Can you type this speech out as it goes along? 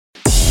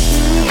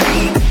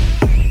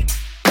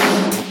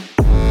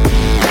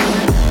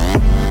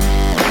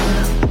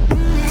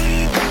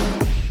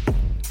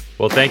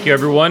Well, thank you,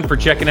 everyone, for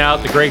checking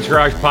out the Greg's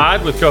Garage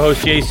Pod with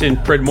co-host Jason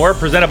Pridmore,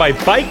 presented by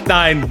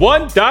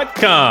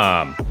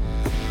Bike91.com.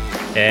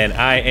 And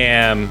I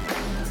am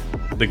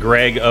the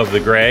Greg of the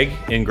Greg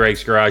in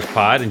Greg's Garage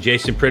Pod, and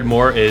Jason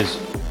Pridmore is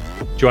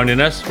joining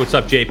us. What's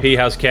up, JP?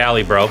 How's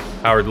Cali, bro?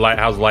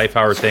 How's life?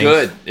 How are things?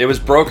 Good. It was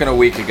broken a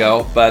week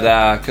ago,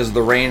 but because of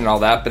the rain and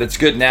all that. But it's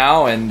good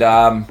now,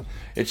 and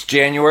it's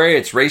January.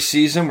 It's race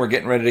season. We're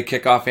getting ready to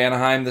kick off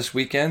Anaheim this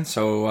weekend,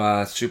 so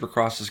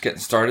Supercross is getting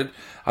started.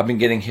 I've been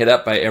getting hit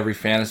up by every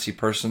fantasy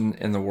person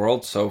in the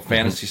world, so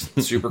fantasy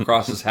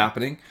Supercross is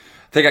happening.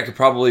 I think I could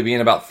probably be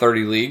in about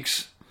 30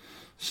 leagues,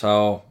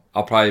 so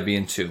I'll probably be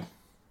in 2.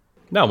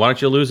 No, why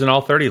don't you lose in all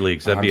 30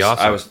 leagues? That'd be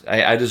awesome.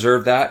 I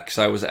deserve that because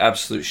I was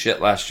absolute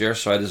shit last year,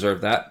 so I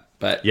deserve that.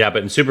 But yeah,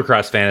 but in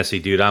Supercross fantasy,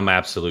 dude, I'm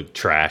absolute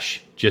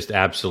trash. Just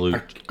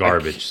absolute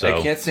garbage.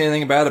 I can't say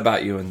anything bad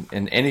about you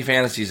in any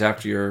fantasies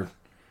after your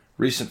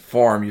recent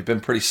form. You've been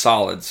pretty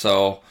solid,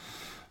 so...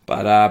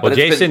 But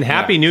Jason,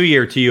 Happy New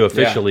Year to you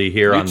officially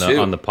here on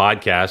the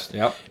podcast.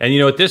 Yep. And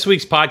at this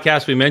week's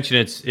podcast, we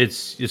mentioned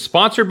it's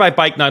sponsored by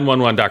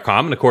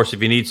Bike911.com. And of course,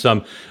 if you need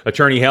some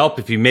attorney help,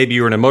 if maybe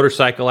you were in a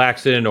motorcycle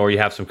accident or you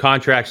have some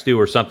contracts due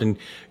or something,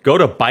 go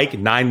to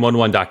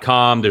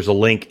Bike911.com. There's a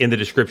link in the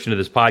description of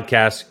this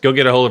podcast. Go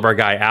get a hold of our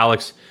guy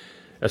Alex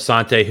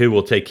Asante, who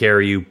will take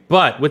care of you.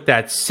 But with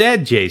that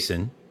said,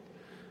 Jason,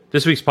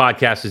 this week's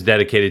podcast is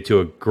dedicated to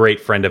a great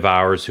friend of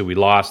ours who we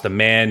lost, a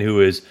man who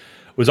was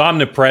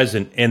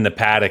omnipresent in the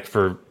paddock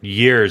for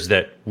years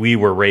that we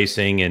were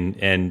racing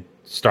and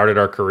started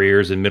our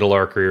careers and middle of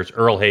our careers.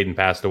 Earl Hayden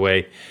passed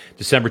away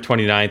December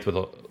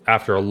 29th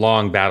after a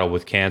long battle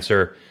with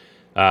cancer.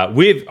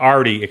 We've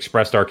already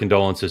expressed our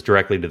condolences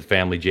directly to the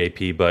family,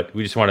 JP, but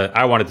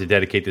I wanted to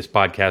dedicate this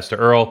podcast to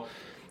Earl.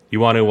 You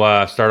want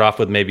to start off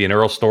with maybe an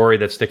Earl story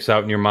that sticks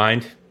out in your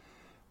mind?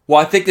 Well,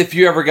 I think if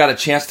you ever got a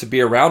chance to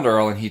be around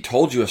Earl and he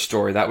told you a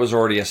story, that was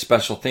already a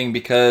special thing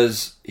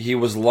because he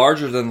was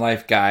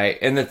larger-than-life guy.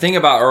 And the thing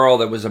about Earl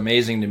that was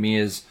amazing to me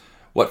is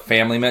what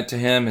family meant to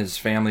him. His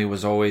family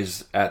was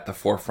always at the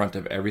forefront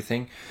of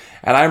everything.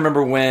 And I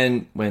remember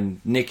when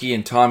Nikki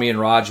and Tommy and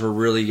Raj were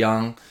really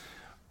young,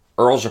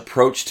 Earl's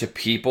approach to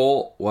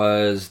people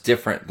was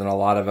different than a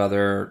lot of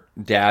other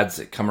dads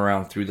that come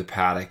around through the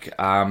paddock.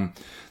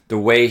 The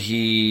way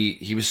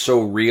he was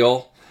so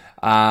real.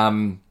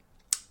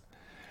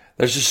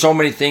 There's just so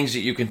many things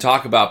that you can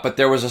talk about, but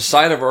there was a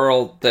side of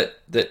Earl that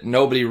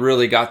nobody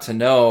really got to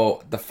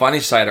know, the funny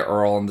side of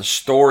Earl and the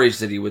stories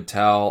that he would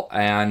tell,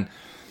 and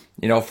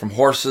from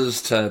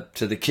horses to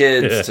the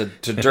kids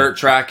to dirt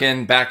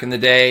tracking back in the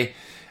day,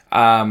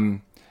 that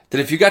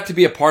if you got to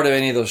be a part of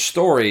any of those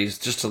stories,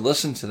 just to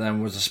listen to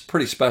them was a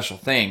pretty special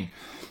thing.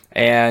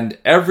 And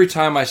every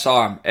time I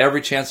saw him, every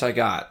chance I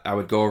got, I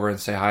would go over and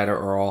say hi to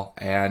Earl,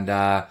 and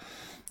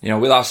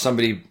we lost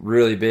somebody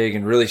really big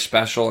and really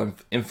special and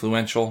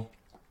influential.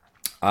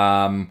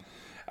 And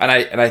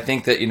I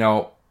think that,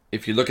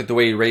 if you look at the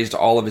way he raised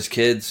all of his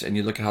kids and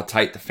you look at how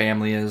tight the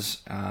family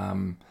is,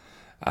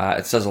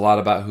 it says a lot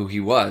about who he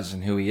was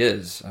and who he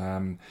is.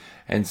 And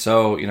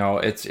so,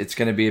 it's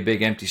going to be a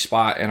big empty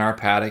spot in our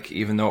paddock,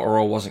 even though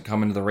Earl wasn't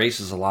coming to the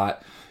races a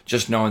lot.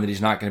 Just knowing that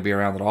he's not going to be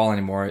around at all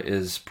anymore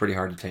is pretty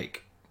hard to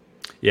take.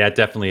 Yeah, it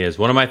definitely is.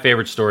 One of my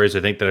favorite stories,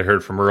 I think, that I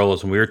heard from Earl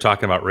is when we were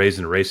talking about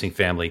raising a racing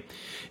family.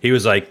 He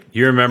was like,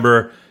 you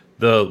remember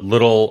the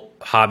little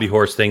hobby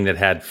horse thing that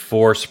had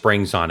 4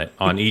 springs on it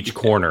on each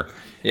corner?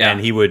 Yeah. And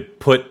he would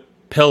put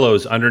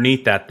pillows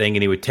underneath that thing,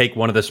 and he would take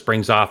one of the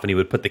springs off, and he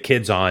would put the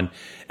kids on.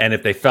 And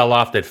if they fell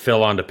off, they'd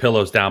fill onto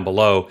pillows down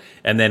below.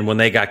 And then when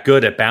they got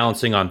good at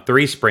balancing on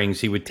 3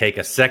 springs, he would take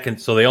a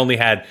second. So they only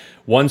had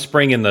 1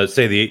 spring in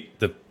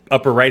the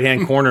upper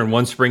right-hand corner and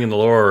 1 spring in the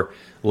lower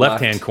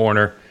left-hand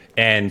corner.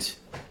 And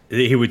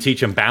he would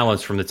teach them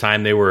balance from the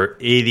time they were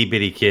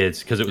itty-bitty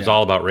kids because it was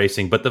all about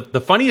racing. But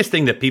the funniest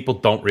thing that people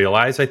don't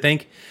realize, I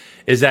think,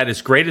 is that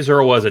as great as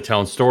Earl was at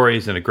telling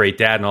stories and a great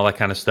dad and all that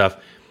kind of stuff,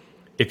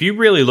 if you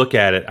really look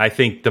at it, I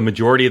think the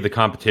majority of the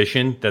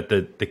competition that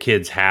the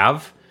kids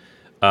have,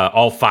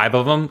 all 5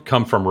 of them,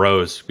 come from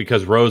Rose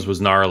because Rose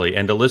was gnarly.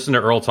 And to listen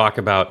to Earl talk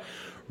about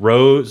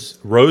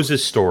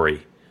Rose's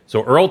story.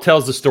 So Earl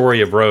tells the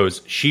story of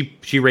Rose. She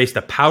raced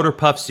a Powder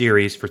Puff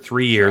series for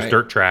 3 years,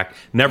 dirt track,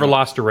 never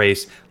lost a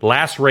race.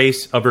 Last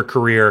race of her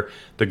career,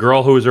 the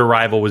girl who was her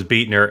rival was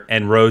beating her,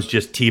 and Rose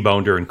just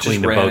T-boned her and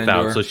cleaned them both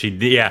out. So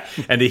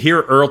and to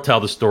hear Earl tell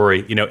the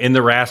story, in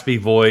the raspy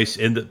voice,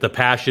 in the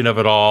passion of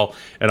it all,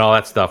 and all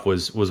that stuff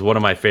was one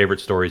of my favorite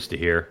stories to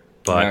hear.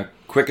 But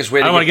quickest way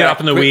to I don't want to get off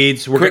in the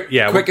weeds.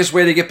 Quickest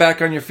way to get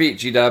back on your feet,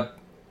 G-Dub.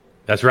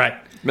 That's right.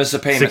 Miss a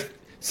payment.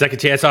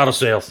 Second chance auto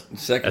sales.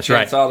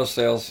 Auto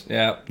sales,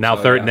 yeah.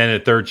 Now and then a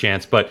third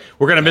chance. But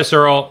we're going to miss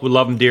Earl. We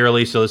love him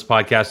dearly, so this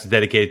podcast is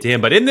dedicated to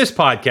him. But in this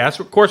podcast,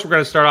 of course, we're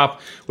going to start off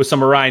with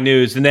some Mirai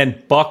news, and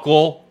then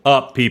buckle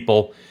up,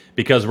 people,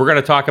 because we're going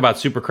to talk about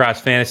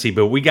Supercross Fantasy.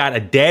 But we got a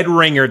dead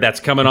ringer that's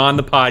coming on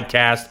the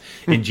podcast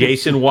in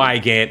Jason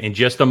Wygant in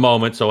just a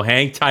moment, so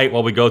hang tight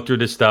while we go through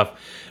this stuff.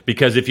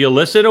 Because if you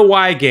listen to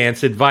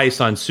Wygant's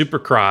advice on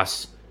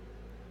Supercross,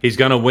 he's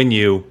going to win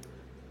you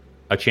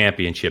a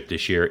championship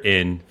this year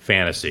in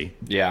fantasy.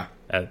 Yeah.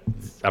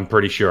 I'm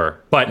pretty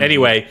sure. But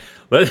anyway,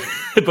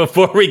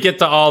 before we get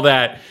to all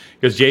that,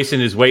 because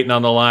Jason is waiting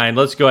on the line,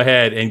 let's go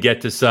ahead and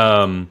get to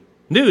some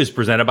news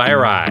presented by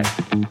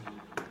Arai.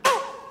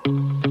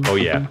 Oh,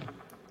 yeah.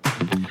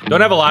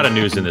 Don't have a lot of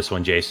news in this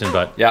one, Jason,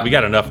 but we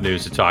got enough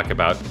news to talk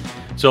about.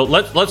 So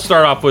let's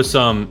start off with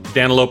some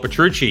Danilo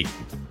Petrucci,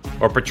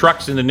 or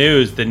Petrux in the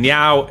news. The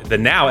now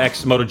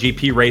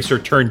ex-MotoGP racer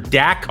turned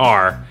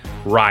Dakar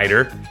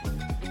rider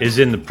is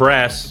in the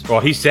press. Well,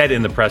 he said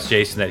in the press,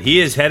 Jason, that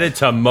he is headed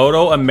to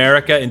Moto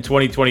America in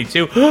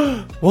 2022.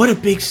 What a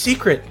big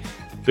secret.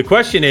 The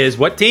question is,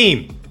 what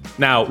team?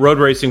 Now, Road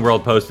Racing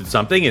World posted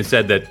something and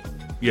said that,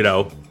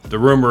 the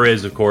rumor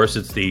is, of course,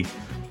 it's the,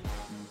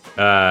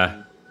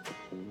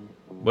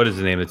 what is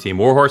the name of the team?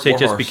 Warhorse,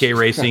 HSBK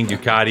Racing,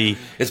 Ducati.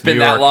 It's been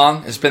that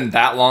long? It's been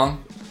that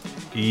long?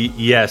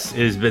 Yes, it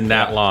has been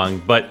that long.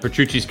 But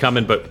Petrucci's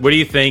coming. But what do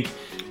you think?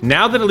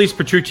 Now that at least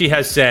Petrucci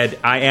has said,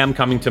 I am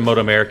coming to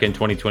Moto America in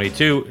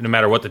 2022, no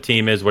matter what the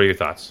team is, what are your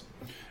thoughts?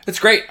 It's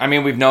great. I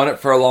mean, we've known it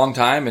for a long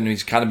time, and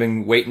he's kind of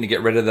been waiting to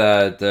get rid of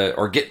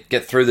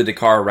get through the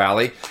Dakar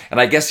rally. And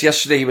I guess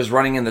yesterday he was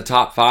running in the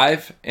top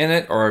 5 in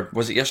it, or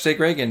was it yesterday,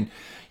 Greg? And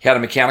he had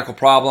a mechanical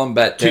problem,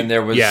 but then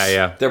there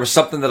was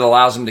something that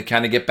allows him to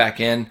kind of get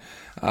back in.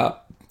 So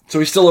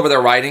he's still over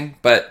there riding,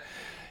 but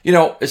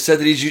it's said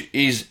that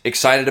he's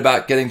excited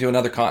about getting to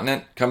another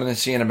continent, coming and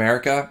seeing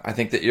America. I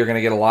think that you're going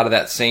to get a lot of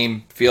that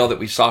same feel that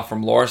we saw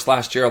from Loris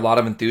last year, a lot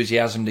of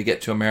enthusiasm to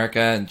get to America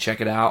and check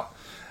it out.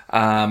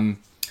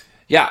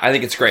 Yeah, I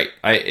think it's great.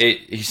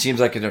 He seems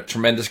like a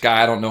tremendous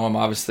guy. I don't know him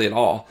obviously at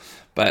all,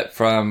 but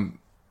from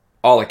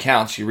all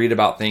accounts, you read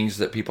about things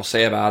that people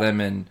say about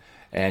him,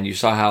 and you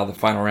saw how the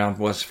final round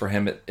was for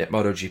him at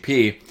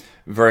MotoGP.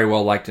 Very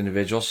well liked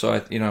individual,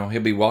 so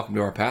he'll be welcome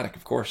to our paddock,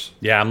 of course.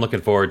 Yeah, I'm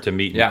looking forward to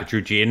meeting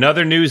Petrucci.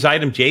 Another news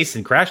item,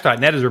 Jason,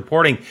 Crash.net is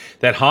reporting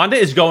that Honda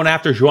is going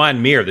after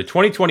Joan Mir, the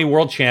 2020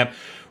 world champ.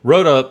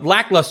 Rode a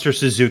lackluster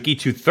Suzuki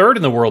to third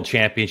in the world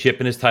championship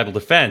in his title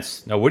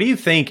defense. Now, what do you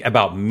think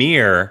about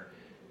Mir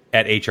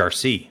at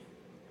HRC?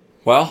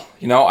 Well,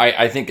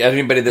 I think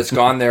everybody that's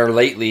gone there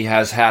lately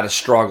has had a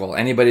struggle.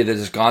 Anybody that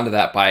has gone to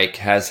that bike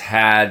has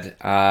had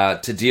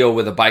to deal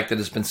with a bike that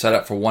has been set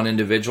up for one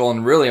individual,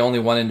 and really only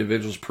one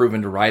individual's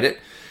proven to ride it.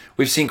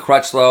 We've seen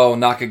Crutchlow,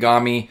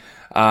 Nakagami,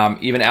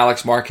 even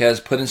Alex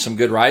Marquez put in some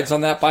good rides on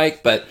that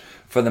bike, but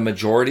for the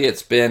majority,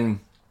 it's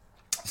been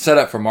set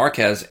up for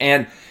Marquez.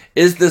 And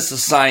is this a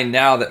sign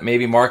now that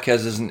maybe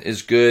Marquez isn't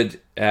as good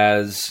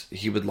as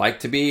he would like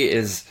to be?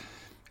 Is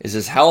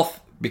his health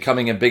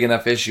becoming a big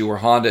enough issue where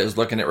Honda is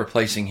looking at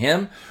replacing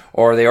him,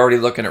 or are they already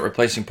looking at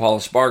replacing Paul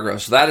Espargaro?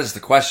 So that is the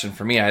question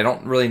for me. I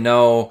don't really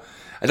know.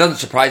 It doesn't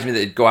surprise me that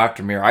they'd go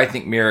after Mir. I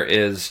think Mir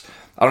is,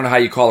 I don't know how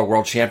you call a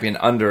world champion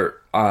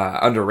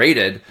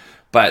underrated,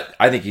 but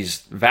I think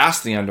he's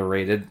vastly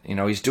underrated.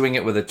 He's doing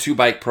it with a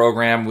 2-bike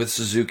program with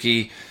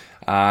Suzuki.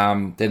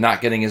 They're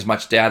not getting as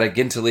much data.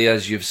 Gintelia,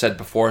 as you've said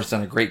before, has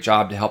done a great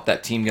job to help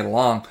that team get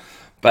along.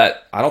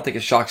 But I don't think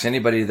it shocks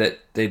anybody that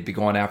they'd be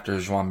going after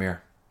Joan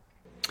Mir.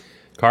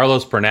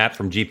 Carlos Pernat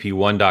from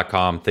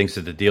GP1.com thinks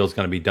that the deal is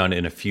going to be done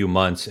in a few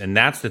months, and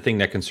that's the thing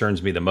that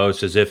concerns me the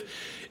most, is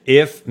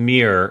if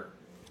Mir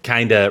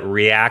kind of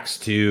reacts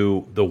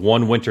to the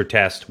one winter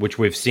test, which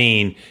we've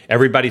seen,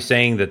 everybody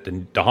saying that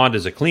the Honda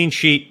is a clean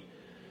sheet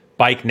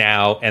bike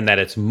now, and that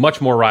it's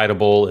much more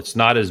rideable, it's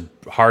not as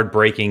hard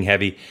braking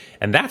heavy,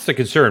 and that's the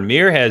concern.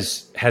 Mir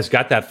has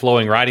got that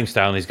flowing riding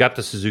style, and he's got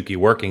the Suzuki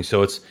working,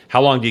 so it's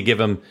how long do you give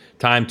him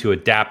time to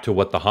adapt to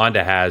what the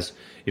Honda has?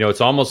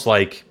 It's almost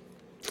like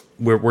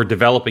we're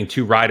developing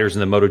 2 riders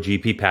in the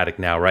MotoGP paddock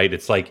now, right?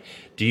 It's like,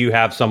 do you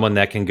have someone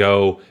that can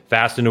go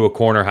fast into a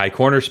corner, high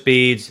corner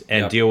speeds,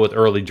 and deal with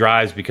early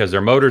drives because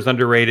their motor's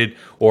underrated,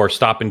 or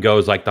stop and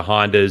goes like the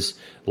Hondas,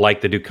 like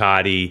the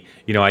Ducati?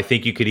 I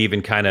think you could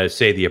even kind of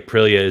say the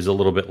Aprilia is a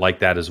little bit like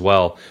that as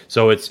well.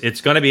 So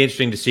it's going to be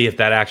interesting to see if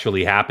that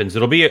actually happens.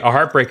 It'll be a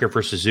heartbreaker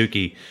for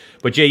Suzuki.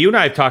 But Jay, you and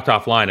I have talked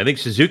offline. I think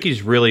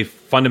Suzuki's really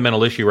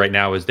fundamental issue right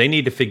now is they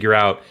need to figure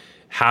out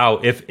how,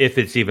 if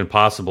it's even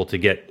possible, to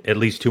get at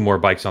least 2 more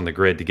bikes on the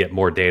grid to get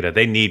more data.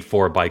 They need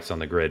 4 bikes on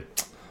the grid.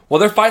 Well,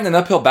 they're fighting an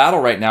uphill battle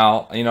right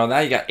now. Now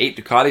you got 8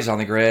 Ducatis on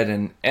the grid,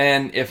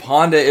 and if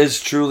Honda is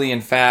truly,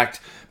 in fact,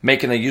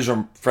 making a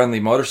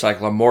user-friendly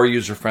motorcycle, a more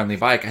user-friendly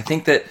bike, I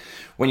think that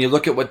when you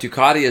look at what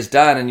Ducati has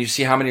done and you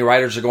see how many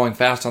riders are going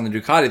fast on the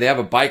Ducati, they have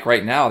a bike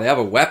right now. They have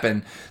a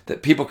weapon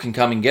that people can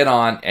come and get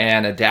on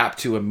and adapt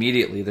to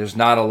immediately. There's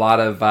not a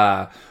lot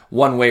of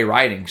one-way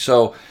riding.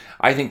 So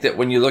I think that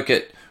when you look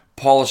at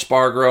Paul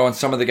Espargaro and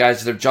some of the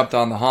guys that have jumped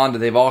on the Honda,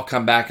 they've all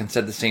come back and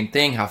said the same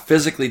thing, how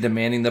physically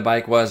demanding the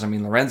bike was. I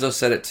mean, Lorenzo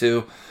said it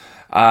too.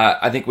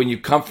 I think when you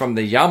come from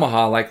the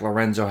Yamaha like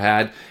Lorenzo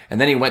had, and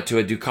then he went to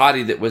a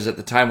Ducati that was at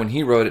the time when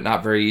he rode it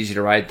not very easy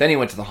to ride, then he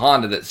went to the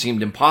Honda that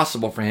seemed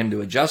impossible for him to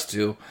adjust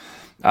to.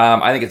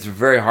 I think it's a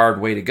very hard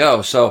way to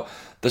go. So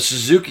the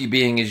Suzuki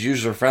being as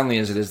user-friendly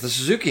as it is, the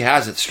Suzuki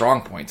has its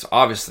strong points,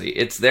 obviously.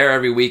 It's there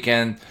every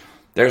weekend.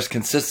 There's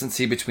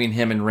consistency between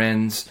him and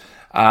Rins.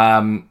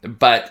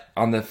 But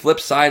on the flip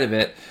side of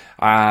it,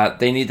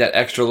 they need that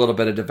extra little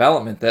bit of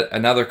development that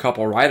another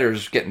couple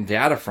riders getting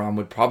data from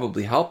would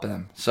probably help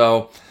them.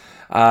 So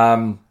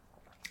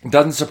it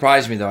doesn't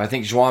surprise me, though. I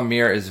think Joan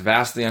Mir is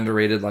vastly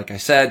underrated, like I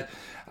said.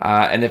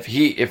 And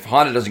if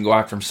Honda doesn't go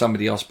after him,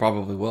 somebody else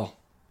probably will.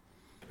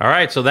 All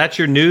right, so that's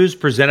your news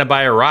presented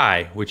by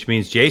Arai, which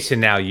means, Jason,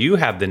 now you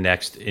have the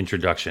next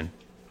introduction.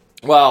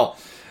 Well,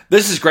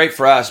 this is great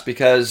for us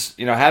because,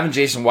 having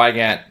Jason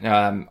Wygant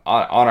on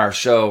our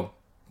show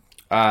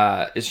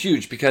is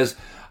huge because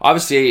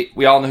obviously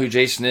we all know who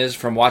Jason is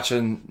from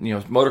watching,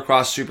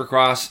 motocross,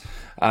 supercross,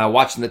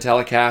 watching the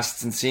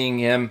telecasts and seeing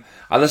him.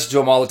 I listen to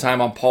him all the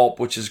time on Pulp,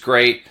 which is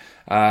great,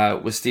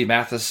 with Steve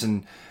Mathis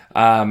and,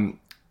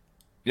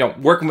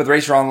 working with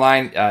Racer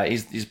Online.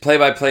 He's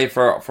play-by-play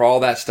for all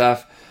that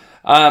stuff.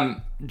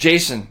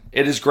 Jason,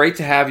 it is great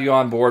to have you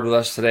on board with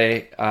us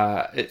today.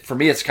 For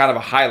me, it's kind of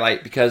a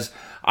highlight because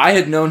I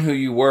had known who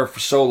you were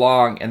for so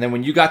long, and then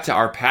when you got to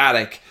our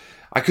paddock,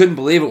 I couldn't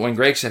believe it when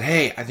Greg said,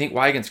 "Hey, I think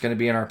Wygant's going to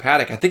be in our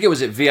paddock." I think it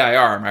was at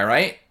VIR. Am I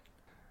right?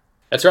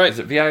 That's right. Is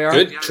it VIR?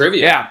 Good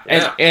trivia.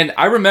 Yeah. And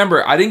I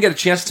remember I didn't get a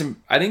chance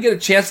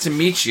to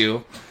meet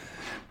you,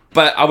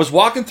 but I was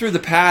walking through the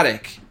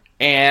paddock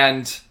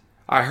and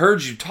I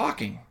heard you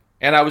talking,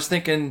 and I was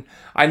thinking,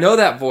 I know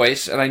that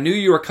voice, and I knew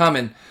you were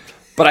coming.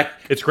 But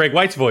it's Greg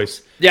White's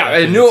voice. Yeah,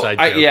 I knew.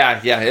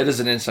 It is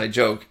an inside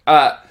joke.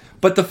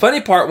 But the funny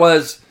part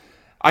was,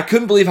 I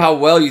couldn't believe how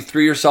well you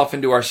threw yourself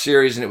into our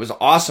series, and it was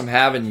awesome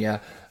having you.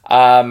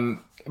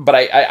 But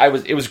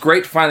it was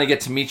great to finally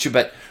get to meet you.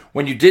 But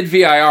when you did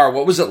VIR,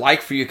 what was it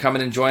like for you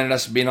coming and joining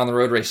us and being on the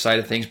road race side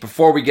of things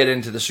before we get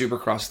into the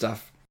Supercross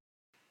stuff?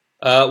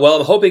 Well,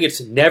 I'm hoping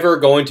it's never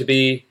going to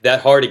be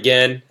that hard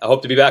again. I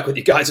hope to be back with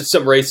you guys at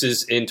some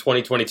races in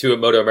 2022 at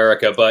Moto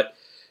America, but.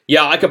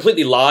 Yeah, I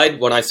completely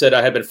lied when I said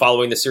I had been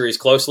following the series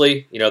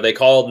closely. They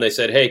called and they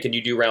said, "Hey, can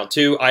you do round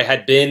 2?" I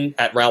had been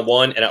at round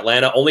 1 in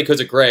Atlanta only because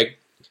of Greg,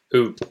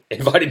 who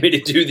invited me to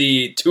do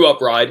the 2-up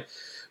ride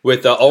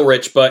with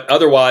Ulrich. But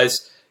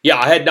otherwise, yeah,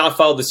 I had not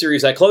followed the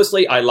series that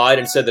closely. I lied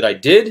and said that I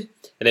did.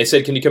 And they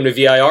said, "Can you come to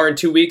VIR in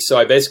 2 weeks?" So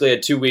I basically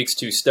had 2 weeks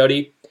to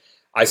study.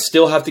 I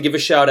still have to give a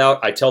shout out.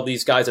 I tell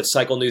these guys at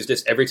Cycle News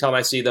this every time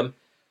I see them.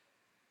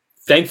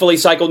 Thankfully,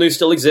 Cycle News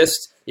still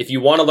exists. If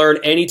you want to learn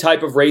any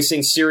type of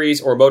racing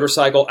series or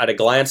motorcycle at a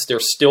glance, they're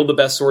still the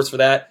best source for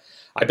that.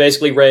 I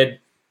basically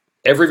read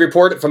every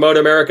report from Moto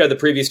America the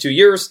previous 2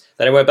 years.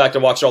 Then I went back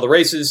and watched all the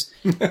races.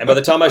 And by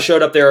the time I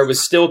showed up there, it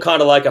was still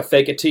kind of like a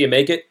fake it till you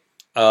make it.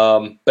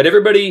 But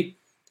everybody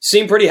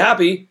seemed pretty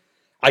happy.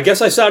 I guess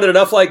I sounded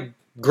enough like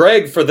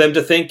Greg for them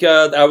to think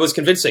I was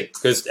convincing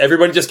because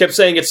everybody just kept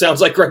saying it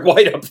sounds like Greg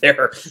White up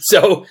there.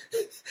 So,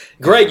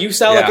 Greg, you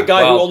sound like a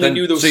guy who only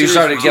knew those. So you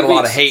started to get a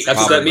lot of hate. That's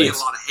what that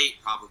means.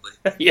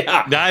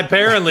 Yeah.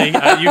 Apparently,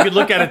 you could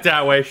look at it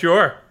that way.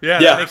 Sure.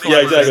 Yeah, exactly.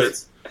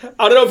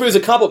 I don't know if it was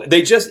a compliment.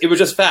 It was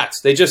just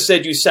facts. They just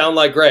said you sound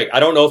like Greg. I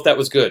don't know if that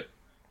was good.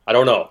 I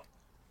don't know.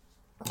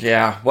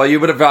 Yeah, well, you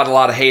would have got a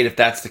lot of hate if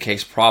that's the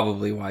case,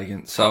 probably,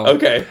 Wygant. So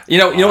okay. You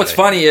know what's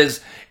funny is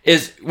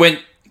when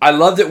I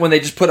loved it when they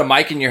just put a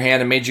mic in your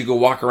hand and made you go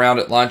walk around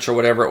at lunch or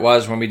whatever it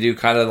was when we do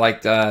kind of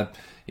like the,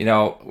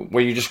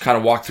 where you just kind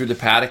of walk through the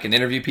paddock and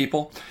interview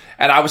people.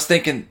 And I was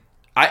thinking,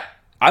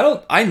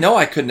 I know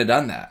I couldn't have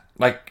done that.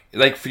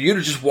 Like for you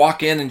to just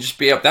walk in and just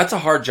be up, that's a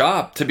hard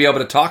job to be able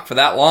to talk for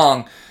that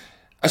long,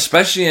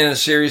 especially in a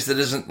series that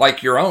isn't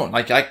like your own.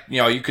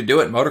 You could do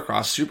it in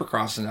motocross,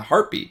 supercross in a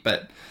heartbeat,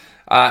 but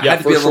had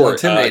to be a little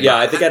intimidating.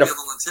 I think I had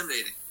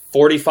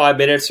 45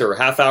 minutes or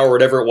half hour,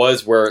 whatever it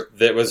was, where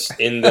that was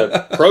in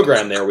the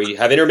program there. We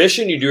have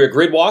intermission, you do a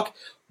grid walk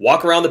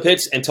around the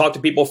pits and talk to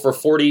people for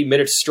 40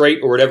 minutes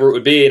straight or whatever it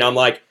would be. And I'm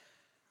like,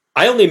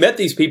 I only met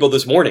these people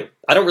this morning.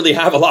 I don't really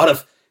have a lot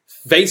of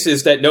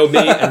faces that know me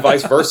and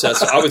vice versa.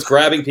 So I was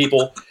grabbing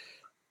people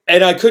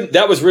and I couldn't,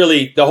 that was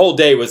really, the whole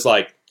day was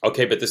like,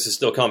 okay, but this is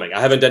still coming.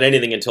 I haven't done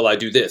anything until I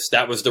do this.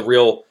 That was the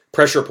real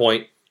pressure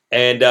point.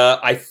 And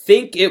I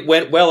think it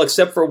went well,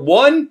 except for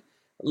one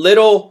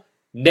little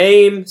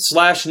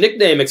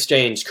name/nickname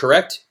exchange,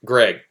 correct,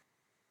 Greg?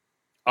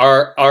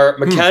 Our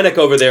mechanic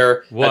over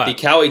there at the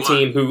Cowie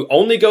team, who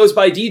only goes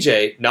by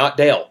DJ, not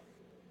Dale.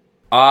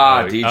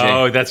 DJ.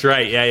 Oh, that's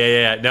right.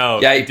 Yeah.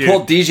 No. Yeah, he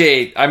pulled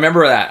DJ. I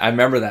remember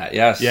that.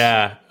 Yes.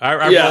 Yeah. I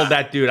rolled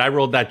that dude. I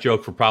rolled that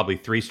joke for probably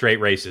 3 straight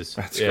races.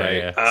 That's great.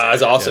 Yeah.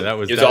 That's awesome. Yeah, that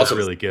was awesome.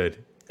 really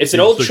good. It's an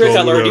old trick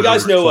I learned. You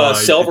guys know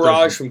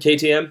Selvaraj from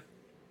KTM?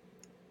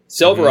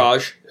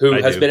 Selvaraj, who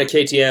has been at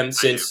KTM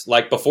since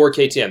before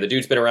KTM. The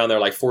dude's been around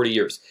there 40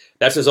 years.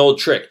 That's his old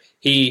trick.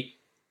 He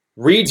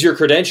reads your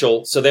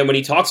credential, so then when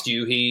he talks to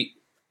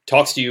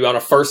you on a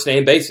first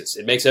name basis.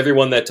 It makes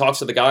everyone that talks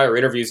to the guy or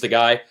interviews the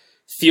guy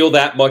feel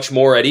that much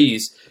more at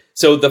ease.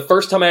 So the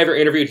first time I ever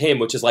interviewed him,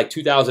 which is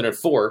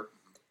 2004,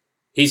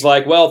 he's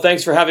like, "Well,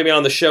 thanks for having me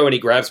on the show," and he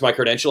grabs my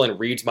credential and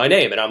reads my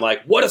name. And I'm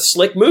like, what a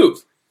slick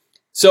move.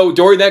 So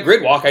during that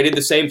grid walk, I did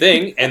the same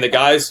thing, and the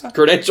guy's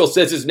credential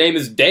says his name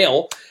is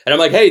Dale. And I'm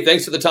like, "Hey,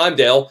 thanks for the time,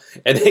 Dale."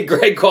 And then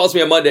Greg calls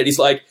me on Monday, and he's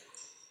like,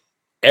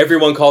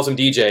 Everyone calls him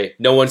DJ.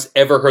 No one's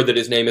ever heard that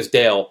his name is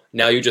Dale.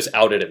 Now you just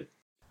outed him.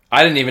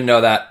 I didn't even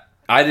know that.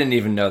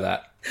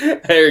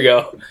 There you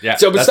go. Yeah,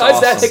 so besides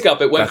awesome. that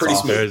hiccup, it went pretty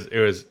awesome. smooth. It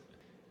was.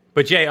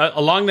 But Jay,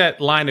 along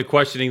that line of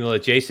questioning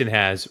that Jason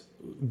has,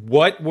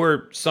 what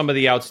were some of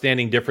the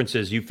outstanding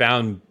differences you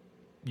found,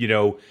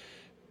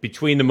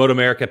 between the Moto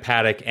America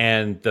paddock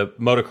and the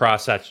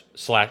motocross /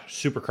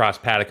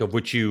 supercross paddock of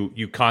which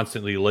you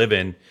constantly live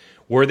in?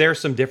 Were there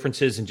some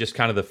differences in just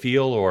kind of the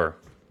feel or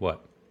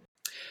what?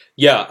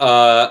 Yeah,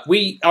 I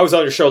was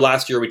on your show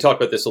last year. We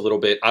talked about this a little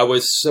bit. I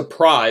was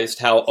surprised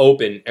how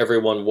open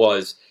everyone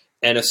was,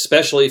 and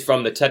especially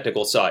from the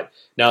technical side.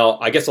 Now,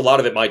 I guess a lot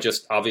of it might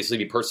just obviously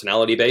be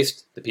personality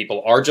based. The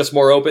people are just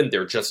more open.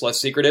 They're just less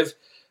secretive.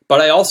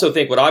 But I also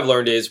think what I've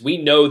learned is we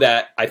know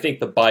that I think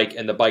the bike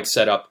and the bike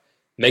setup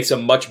makes a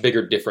much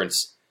bigger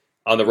difference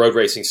on the road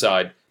racing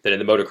side than in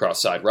the motocross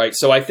side, right?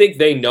 So I think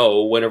they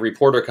know when a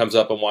reporter comes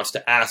up and wants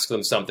to ask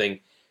them something,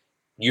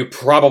 you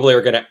probably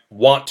are going to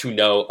want to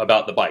know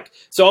about the bike.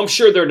 So I'm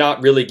sure they're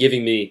not really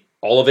giving me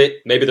all of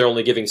it. Maybe they're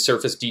only giving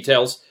surface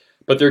details,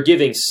 but they're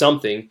giving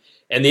something.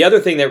 And the other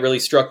thing that really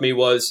struck me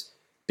was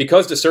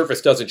because the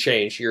surface doesn't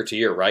change year to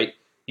year, right?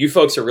 You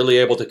folks are really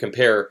able to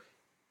compare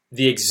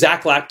the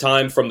exact lap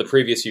time from the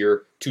previous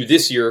year to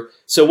this year.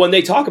 So when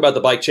they talk about the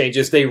bike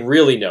changes, they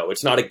really know.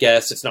 It's not a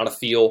guess. It's not a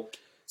feel.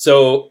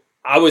 So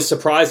I was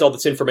surprised all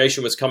this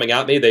information was coming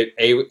at me.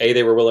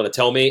 They were willing to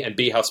tell me, and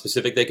B, how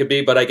specific they could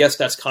be. But I guess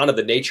that's kind of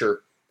the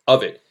nature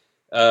of it.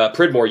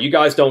 Pridmore, you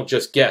guys don't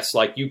just guess.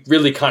 Like, you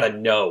really kind of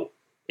know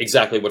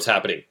exactly what's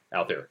happening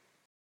out there.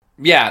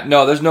 Yeah,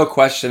 no, there's no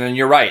question, and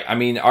you're right. I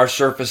mean, our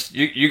surface,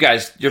 you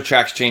guys, your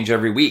tracks change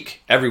every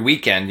week, every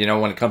weekend,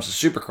 when it comes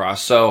to Supercross.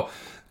 So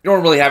you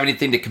don't really have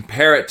anything to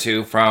compare it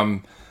to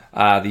from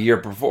the year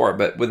before.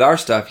 But with our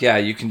stuff, yeah,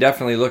 you can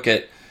definitely look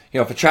at,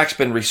 if a track's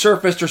been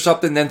resurfaced or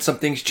something, then some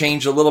things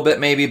change a little bit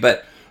maybe.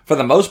 But for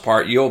the most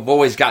part, you've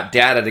always got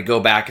data to go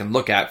back and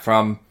look at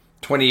from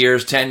 20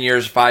 years, 10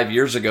 years, 5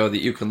 years ago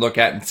that you can look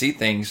at and see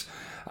things.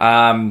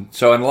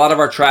 So in a lot of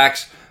our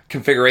tracks,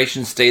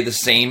 configurations stay the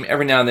same.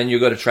 Every now and then you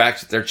go to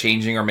tracks that they're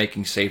changing or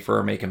making safer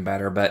or making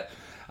better. But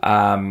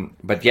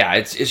yeah,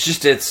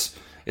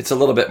 it's a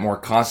little bit more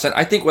constant.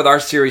 I think with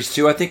our series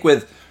too, I think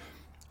with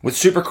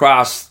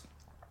Supercross,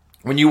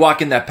 when you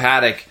walk in that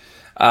paddock,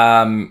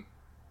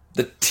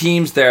 the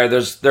teams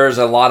there's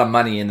a lot of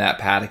money in that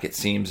paddock, it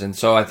seems. And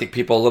so I think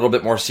people are a little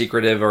bit more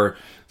secretive, or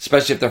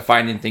especially if they're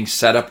finding things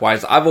setup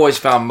wise. I've always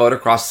found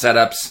motocross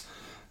setups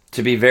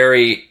to be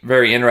very,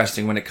 very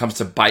interesting when it comes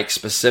to bike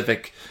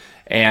specific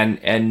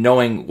and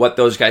knowing what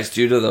those guys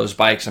do to those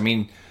bikes. I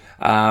mean,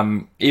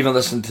 even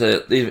listen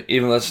to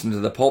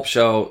the Pulp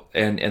Show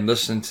and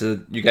listen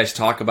to you guys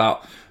talk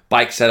about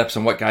bike setups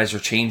and what guys are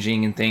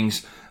changing and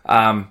things.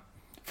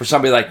 For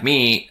somebody like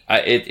me,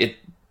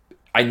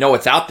 I know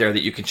it's out there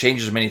that you can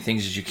change as many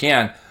things as you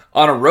can.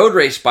 On a road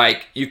race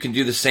bike, you can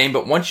do the same,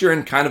 but once you're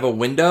in kind of a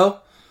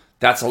window,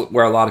 that's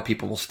where a lot of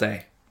people will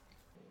stay.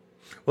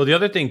 Well, the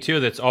other thing too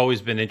that's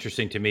always been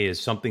interesting to me is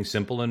something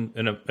simple in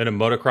a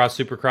motocross,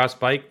 supercross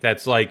bike.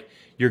 That's like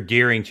your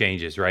gearing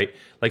changes, right?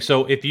 Like,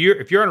 so if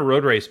you're on a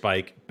road race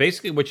bike,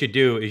 basically what you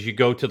do is you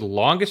go to the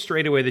longest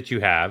straightaway that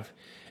you have,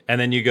 and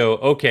then you go,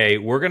 okay,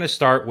 we're going to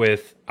start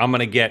with, I'm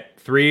going to get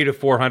 300 to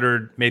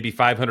 400, maybe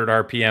 500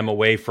 RPM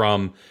away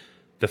from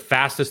the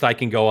fastest I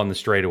can go on the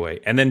straightaway.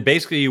 And then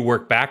basically you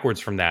work backwards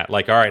from that.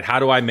 Like, all right, how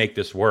do I make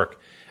this work?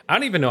 I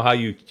don't even know how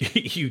you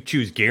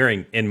choose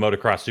gearing in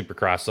motocross,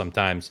 supercross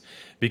sometimes,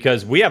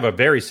 because we have a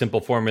very simple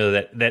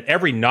formula that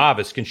every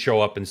novice can show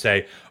up and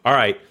say, all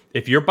right,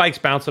 if your bike's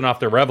bouncing off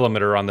the rev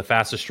limiter on the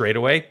fastest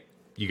straightaway,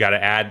 you got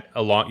to add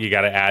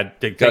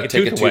take a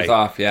tooth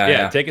off.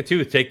 Yeah.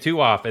 Take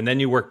two off, and then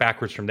you work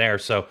backwards from there.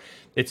 So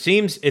it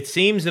seems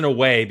in a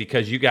way,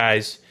 because you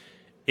guys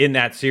in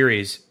that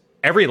series,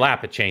 every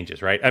lap it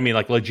changes, right? I mean,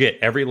 like, legit,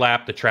 every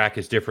lap the track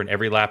is different.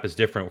 Every lap is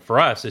different. For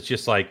us, it's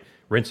just like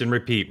rinse and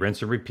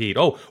repeat.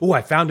 Oh,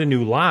 I found a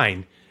new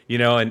line,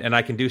 and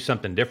I can do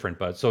something different.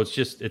 But so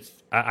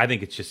I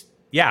think it's just,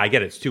 yeah, I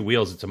get it. It's two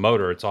wheels, it's a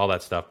motor, it's all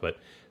that stuff, but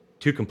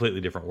two completely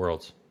different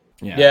worlds.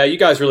 Yeah, you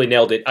guys really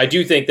nailed it. I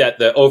do think that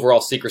the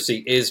overall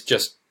secrecy is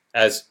just,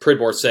 as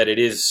Pridmore said, it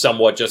is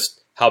somewhat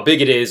just how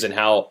big it is, and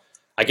how,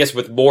 I guess,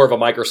 with more of a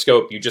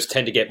microscope, you just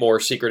tend to get more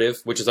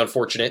secretive, which is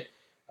unfortunate.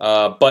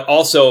 But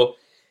also,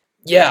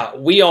 yeah,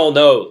 we all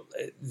know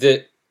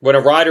that when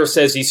a rider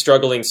says he's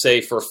struggling,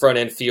 say, for front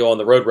end feel on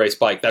the road race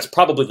bike, that's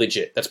probably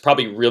legit. That's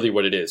probably really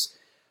what it is.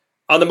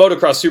 On the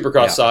motocross,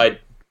 supercross side,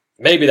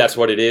 maybe that's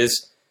what it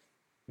is.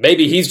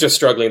 Maybe he's just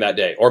struggling that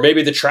day. Or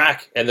maybe the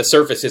track and the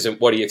surface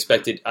isn't what he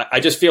expected. I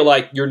just feel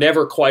like you're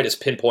never quite as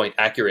pinpoint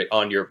accurate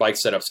on your bike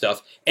setup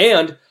stuff.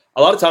 And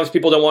a lot of times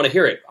people don't want to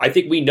hear it. I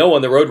think we know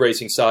on the road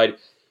racing side,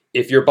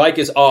 if your bike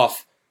is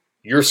off,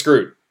 you're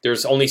screwed.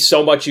 There's only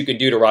so much you can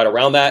do to ride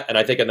around that. And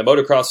I think on the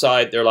motocross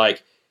side, they're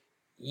like,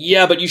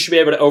 yeah, but you should be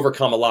able to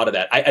overcome a lot of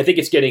that. I think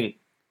it's getting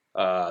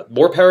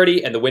more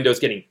parity, and the window's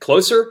getting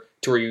closer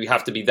to where you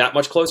have to be that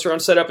much closer on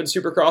setup in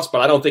Supercross,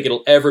 but I don't think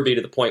it'll ever be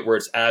to the point where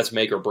it's as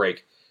make or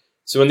break.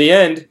 So in the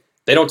end,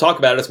 they don't talk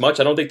about it as much.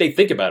 I don't think they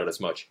think about it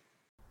as much.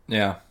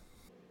 Yeah.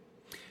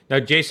 Now,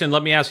 Jason,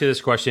 let me ask you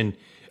this question.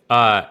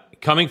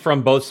 Coming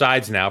from both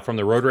sides now, from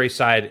the road race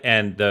side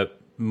and the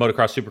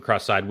motocross,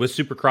 supercross side, with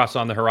supercross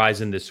on the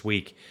horizon this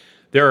week,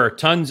 there are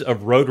tons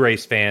of road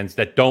race fans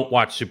that don't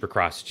watch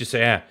supercross. Just say,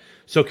 yeah.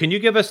 So can you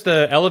give us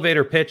the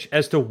elevator pitch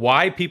as to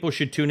why people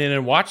should tune in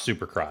and watch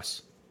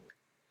supercross?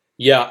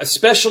 Yeah,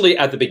 especially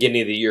at the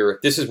beginning of the year.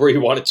 This is where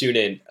you want to tune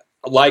in.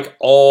 Like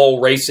all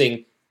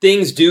racing,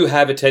 things do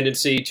have a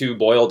tendency to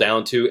boil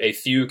down to a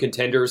few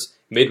contenders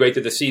midway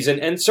through the season,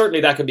 and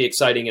certainly that can be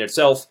exciting in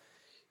itself.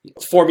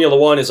 Formula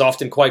One is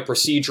often quite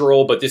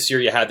procedural, but this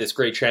year you had this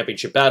great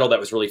championship battle that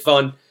was really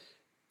fun.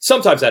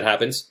 Sometimes that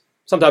happens.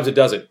 Sometimes it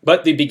doesn't.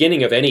 But the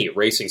beginning of any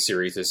racing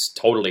series is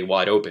totally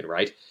wide open,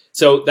 right?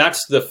 So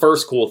that's the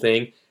first cool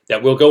thing,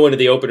 that we'll go into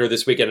the opener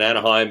this weekend in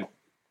Anaheim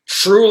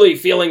truly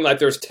feeling like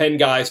there's 10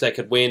 guys that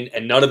could win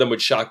and none of them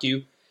would shock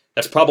you.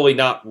 That's probably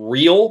not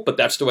real, but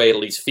that's the way it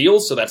at least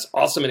feels. So that's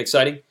awesome and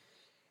exciting.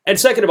 And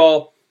second of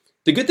all,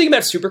 the good thing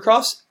about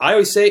Supercross, I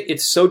always say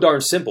it's so darn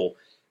simple.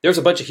 There's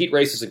a bunch of heat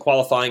races and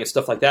qualifying and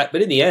stuff like that.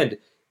 But in the end,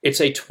 it's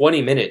a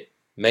 20-minute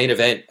main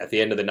event at the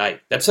end of the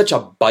night. That's such a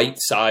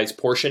bite-sized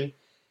portion.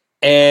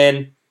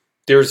 And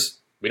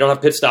we don't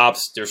have pit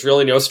stops. There's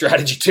really no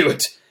strategy to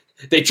it.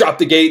 They drop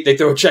the gate, they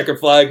throw a checkered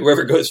flag,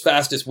 whoever goes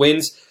fastest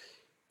wins.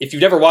 If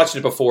you've never watched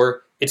it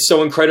before, it's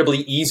so incredibly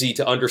easy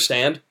to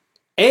understand.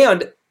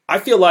 And I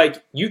feel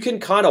like you can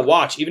kind of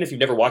watch, even if you've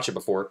never watched it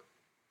before,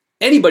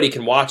 anybody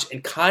can watch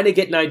and kind of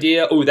get an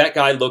idea, oh, that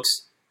guy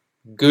looks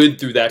good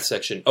through that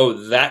section. Oh,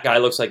 that guy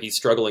looks like he's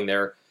struggling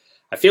there.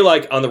 I feel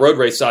like on the road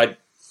race side,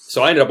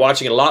 so I ended up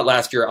watching it a lot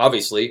last year,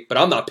 obviously, but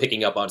I'm not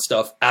picking up on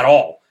stuff at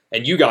all.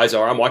 And you guys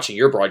are. I'm watching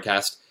your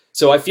broadcast.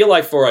 So I feel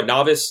like for a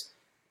novice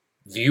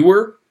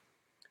viewer,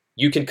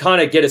 you can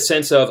kind of get a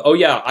sense of, oh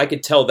yeah, I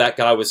could tell that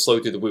guy was slow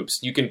through the whoops.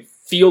 You can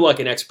feel like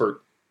an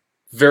expert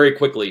very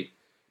quickly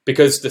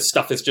because the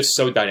stuff is just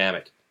so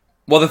dynamic.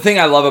 Well, the thing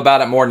I love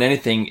about it more than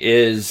anything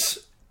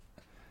is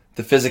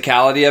the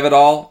physicality of it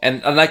all.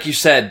 And like you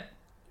said,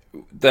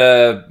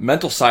 the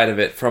mental side of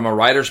it from a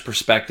rider's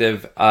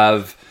perspective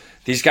of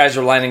these guys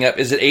are lining up.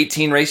 Is it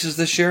 18 races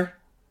this year?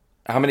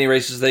 How many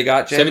races they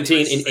got, Jay?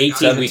 17 in 18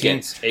 17.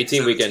 Weekends.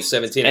 18 weekends,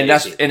 17 and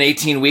that's in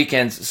 18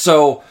 weekends.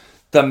 So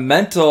the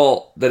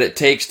mental that it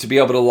takes to be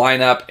able to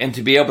line up and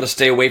to be able to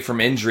stay away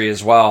from injury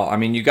as well. I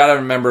mean, you got to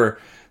remember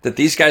that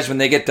these guys, when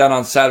they get done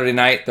on Saturday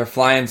night, they're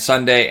flying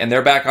Sunday and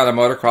they're back on a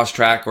motocross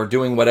track or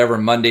doing whatever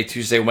Monday,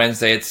 Tuesday,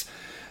 Wednesday.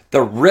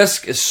 The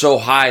risk is so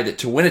high that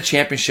to win a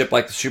championship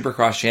like the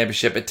Supercross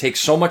Championship, it takes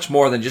so much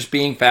more than just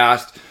being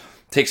fast. It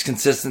takes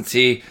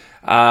consistency.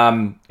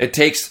 It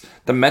takes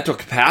the mental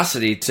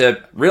capacity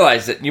to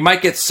realize that you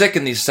might get sick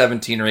in these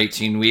 17 or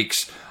 18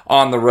 weeks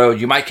on the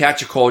road. You might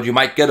catch a cold. You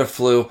might get a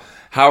flu.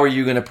 How are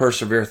you going to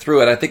persevere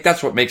through it? I think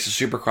that's what makes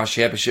the Supercross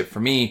Championship for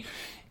me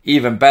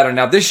even better.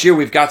 Now, this year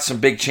we've got some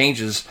big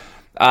changes,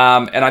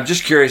 and I'm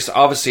just curious,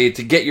 obviously,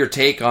 to get your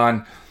take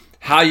on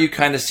how you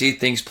kind of see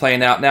things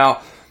playing out.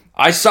 Now,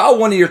 I saw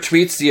one of your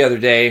tweets the other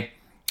day,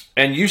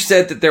 and you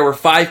said that there were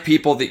 5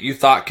 people that you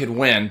thought could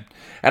win,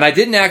 and I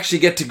didn't actually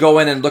get to go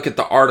in and look at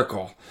the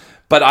article,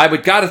 but I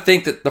would got to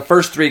think that the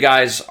first 3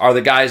 guys are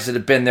the guys that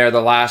have been there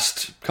the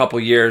last couple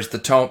years,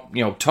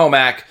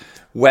 Tomac,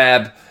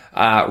 Webb,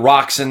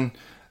 Roczen.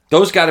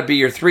 Those got to be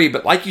your 3,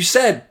 but like you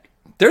said,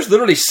 there's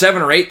literally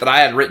 7 or 8 that I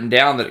had written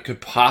down that it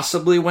could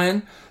possibly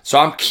win. So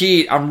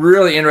I'm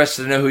really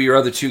interested to know who your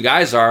other 2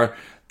 guys are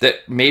that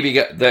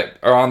that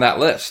are on that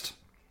list.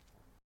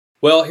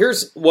 Well,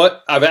 here's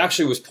what I've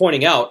actually was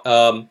pointing out.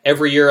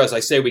 Every year, as I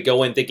say, we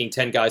go in thinking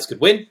 10 guys could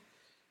win.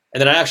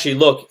 And then I actually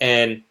look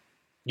and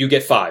you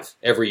get 5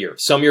 every year.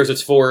 Some years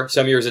it's 4,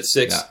 some years it's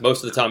 6. Yeah.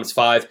 Most of the time it's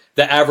 5.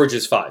 The average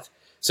is 5.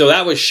 So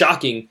that was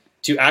shocking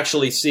to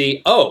actually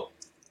see, oh,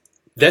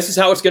 this is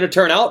how it's going to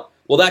turn out?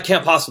 Well, that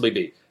can't possibly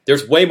be.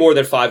 There's way more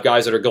than 5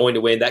 guys that are going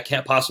to win. That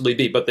can't possibly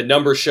be. But the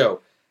numbers show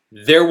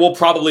there will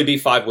probably be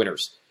 5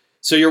 winners.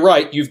 So you're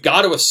right. You've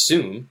got to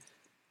assume,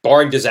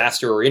 barring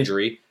disaster or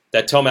injury,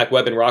 that Tomac,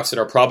 Webb, and Roczen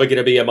are probably going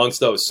to be amongst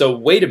those. So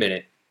wait a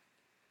minute.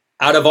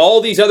 Out of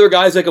all these other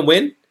guys that can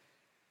win,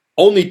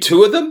 only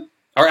 2 of them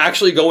are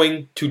actually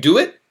going to do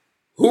it?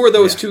 Who are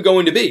those 2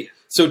 going to be?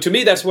 So to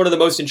me, that's one of the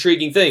most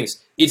intriguing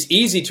things. It's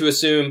easy to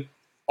assume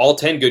all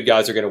 10 good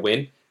guys are going to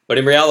win, but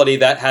in reality,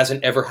 that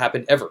hasn't ever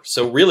happened ever.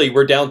 So really,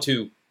 we're down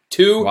to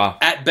 2,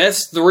 at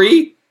best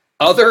 3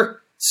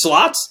 other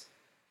slots.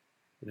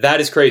 That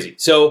is crazy.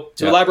 So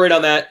to elaborate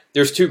on that,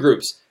 there's 2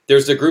 groups.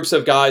 There's the groups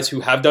of guys who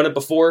have done it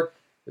before,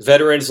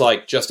 veterans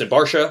like Justin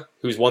Barcia,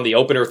 who's won the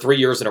opener 3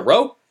 years in a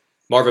row.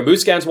 Marvin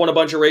Musquin's won a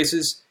bunch of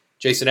races.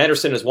 Jason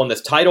Anderson has won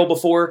this title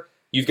before.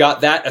 You've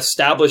got that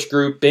established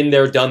group, been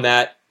there, done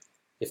that.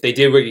 If they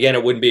did it again,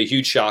 it wouldn't be a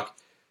huge shock.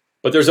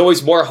 But there's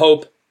always more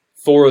hope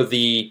for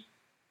the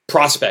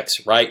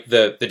prospects, right?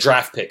 The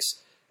draft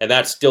picks. And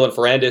that's Dylan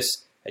Ferrandis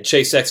and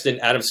Chase Sexton,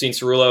 Adam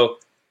Cianciarulo,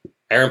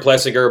 Aaron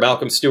Plessinger,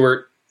 Malcolm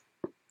Stewart.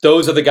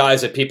 Those are the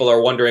guys that people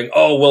are wondering,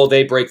 oh, will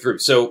they break through?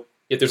 So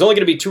if there's only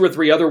going to be 2 or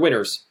 3 other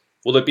winners,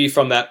 Will it be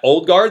from that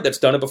old guard that's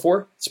done it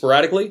before,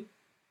 sporadically?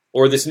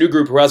 Or this new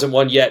group who hasn't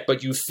won yet,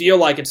 but you feel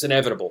like it's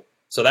inevitable?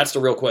 So that's the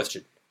real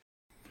question.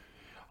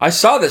 I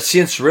saw that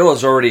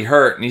Cianciarulo's already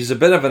hurt, and he's a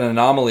bit of an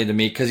anomaly to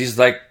me because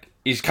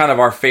he's kind of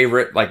our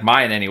favorite, like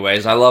mine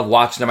anyways. I love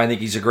watching him. I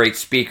think he's a great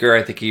speaker.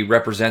 I think he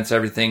represents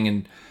everything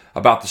and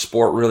about the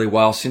sport really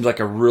well. Seems like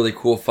a really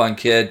cool, fun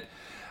kid.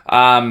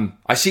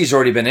 I see he's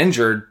already been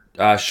injured,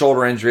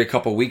 shoulder injury a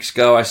couple weeks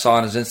ago. I saw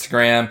on his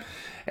Instagram,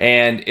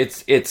 and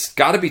it's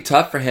got to be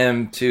tough for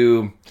him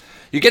to.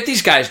 You get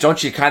these guys,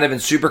 don't you, kind of in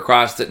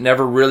Supercross that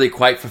never really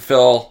quite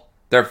fulfill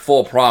their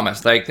full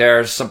promise. Like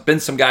there's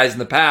been some guys in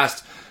the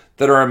past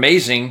that are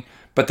amazing,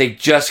 but they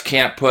just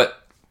can't put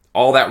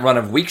all that run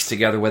of weeks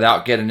together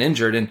without getting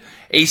injured. And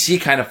AC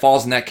kind of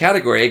falls in that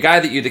category. A guy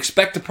that you'd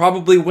expect to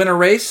probably win a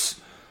race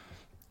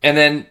and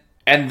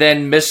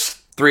then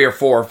miss 3 or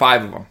 4 or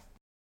 5 of them.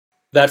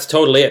 That's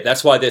totally it.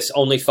 That's why this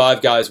only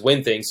 5 guys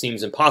win thing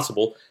seems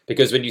impossible,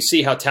 because when you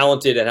see how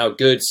talented and how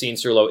good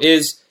Cianciarulo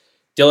is,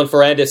 Dylan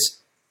Ferrandis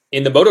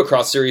in the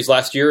motocross series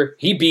last year,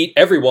 he beat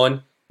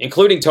everyone,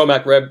 including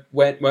Tomac, Webb,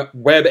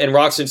 and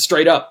Roczen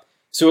straight up.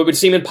 So it would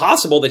seem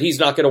impossible that he's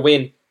not going to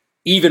win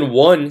even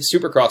one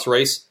Supercross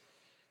race.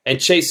 And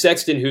Chase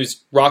Sexton,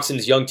 who's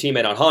Roxon's young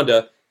teammate on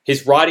Honda,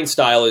 his riding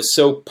style is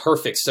so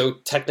perfect, so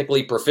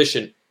technically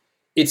proficient.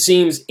 It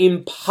seems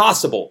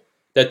impossible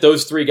that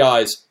those 3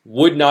 guys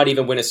would not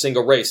even win a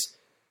single race.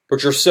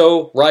 But you're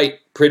so right,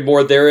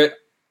 Pridmore. There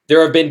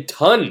have been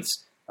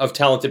tons of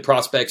talented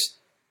prospects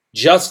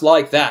just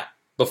like that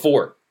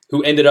before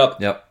who ended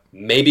up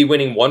maybe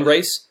winning one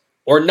race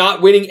or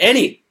not winning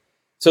any.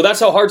 So that's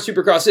how hard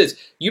Supercross is.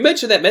 You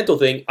mentioned that mental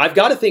thing. I've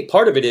got to think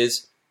part of it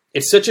is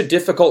it's such a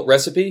difficult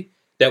recipe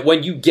that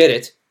when you get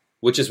it,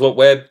 which is what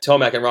Webb,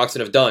 Tomac, and Roczen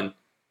have done,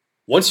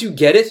 once you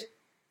get it,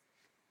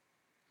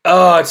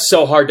 it's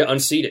so hard to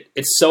unseat it.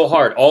 It's so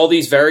hard. All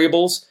these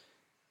variables,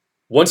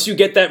 once you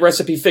get that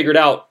recipe figured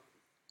out,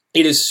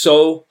 it is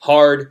so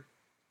hard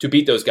to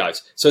beat those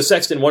guys. So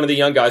Sexton, one of the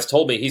young guys,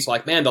 told me, he's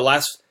like, man,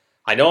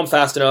 I know I'm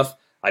fast enough.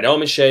 I know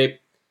I'm in shape.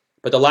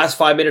 But the last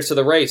 5 minutes of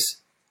the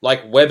race,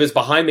 like Webb is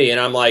behind me, and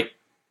I'm like,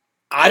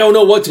 I don't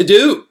know what to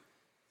do.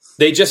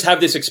 They just have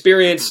this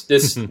experience,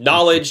 this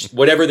knowledge,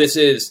 whatever this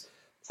is.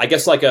 I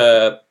guess like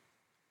a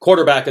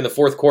quarterback in the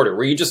fourth quarter,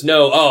 where you just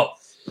know,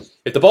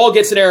 if the ball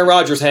gets in Aaron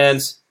Rodgers'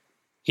 hands,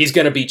 he's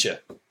going to beat you.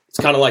 It's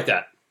kind of like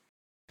that.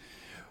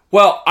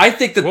 Well, I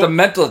think that the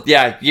mental,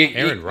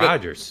 Aaron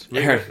Rodgers.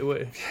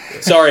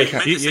 Sorry,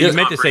 you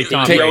meant to say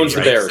Tom Brady. Owns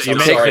the Bears.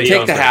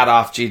 Take the hat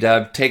off,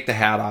 G-Dub. Take the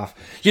hat off.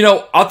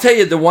 I'll tell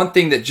you the one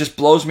thing that just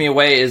blows me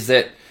away is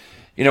that,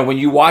 when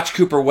you watch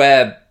Cooper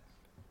Webb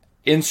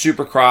in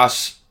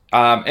Supercross,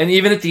 and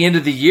even at the end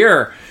of the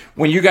year,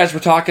 when you guys were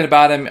talking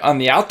about him on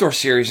the outdoor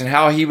series and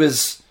how he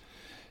was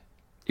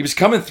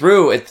coming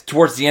through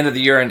towards the end of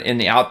the year in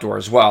the outdoor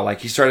as well. Like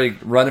he started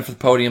running for the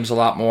podiums a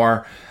lot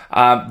more.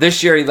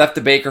 This year he left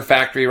the Baker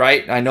factory,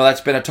 right? I know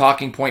that's been a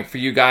talking point for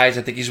you guys.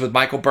 I think he's with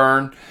Michael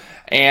Byrne.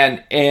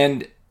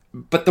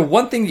 But the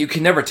one thing you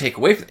can never take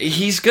away from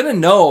he's gonna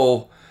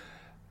know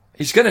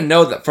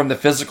that from the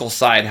physical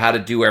side how to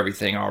do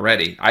everything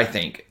already, I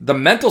think. The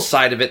mental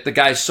side of it, the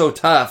guy's so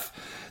tough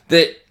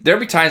that there'll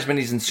be times when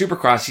he's in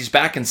Supercross, he's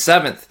back in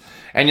 7th,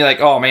 and you're like,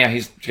 oh man,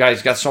 he's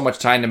got so much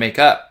time to make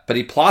up. But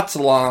he plots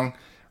along,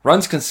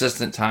 runs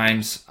consistent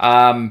times,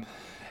 and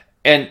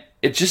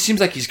it just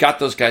seems like he's got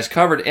those guys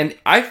covered. And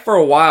I, for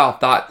a while,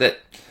 thought that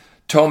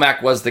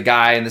Tomac was the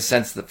guy in the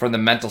sense that from the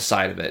mental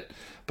side of it.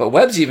 But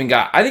Webb's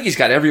I think he's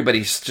got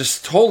everybody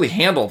just totally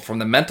handled from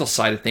the mental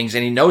side of things,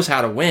 and he knows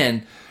how to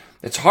win.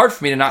 It's hard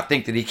for me to not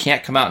think that he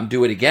can't come out and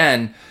do it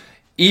again,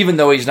 even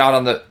though he's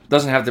not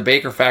doesn't have the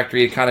Baker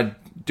factory kind of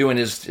doing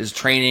his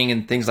training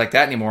and things like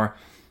that anymore.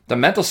 The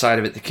mental side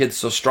of it, the kid's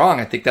so strong.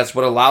 I think that's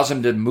what allows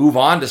him to move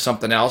on to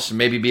something else and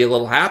maybe be a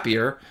little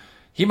happier.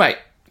 He might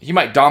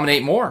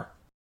dominate more.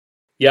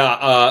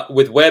 Yeah,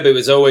 with Webb, it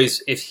was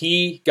always, if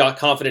he got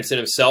confidence in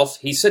himself,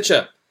 he's such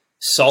a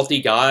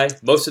salty guy.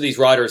 Most of these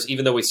riders,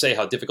 even though we say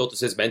how difficult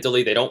this is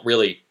mentally, they don't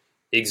really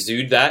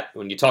exude that.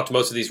 When you talk to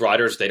most of these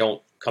riders, they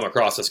don't come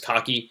across as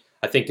cocky.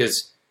 I think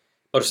because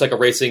motorcycle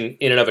racing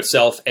in and of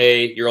itself,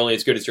 A, you're only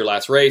as good as your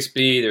last race.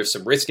 B, there's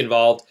some risk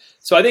involved.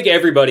 So I think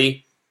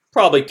everybody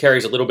probably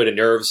carries a little bit of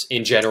nerves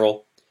in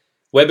general.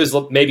 Webb is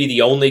maybe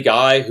the only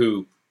guy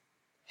who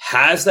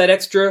has that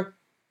extra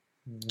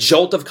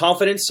jolt of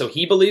confidence, so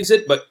he believes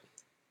it. But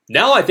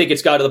now I think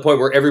it's got to the point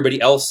where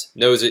everybody else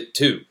knows it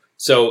too.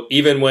 So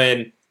even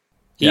when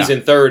he's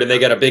in third and they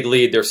got a big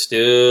lead, they're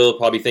still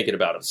probably thinking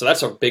about him. So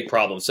that's a big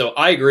problem. So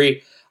I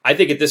agree. I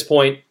think at this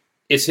point,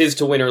 it's his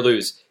to win or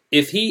lose.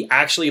 If he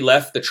actually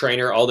left the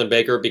trainer, Alden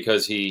Baker,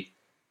 because he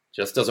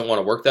just doesn't want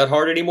to work that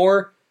hard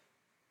anymore,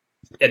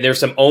 and there's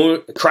some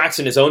cracks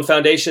in his own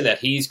foundation that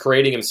he's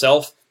creating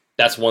himself,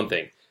 that's one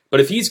thing. But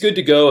if he's good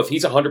to go, if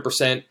he's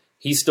 100%,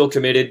 he's still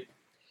committed,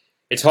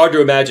 it's hard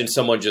to imagine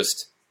someone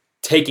just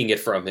taking it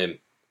from him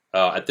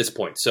at this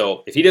point.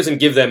 So if he doesn't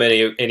give them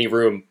any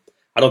room,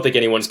 I don't think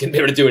anyone's going to be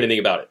able to do anything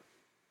about it.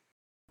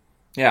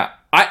 Yeah.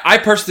 I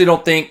personally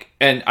don't think,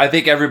 and I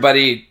think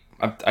everybody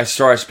I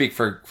speak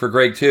for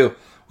Greg too.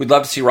 We'd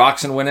love to see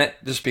Roczen win it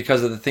just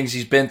because of the things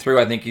he's been through.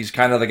 I think he's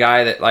kind of the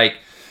guy that, like,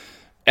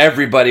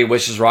 everybody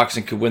wishes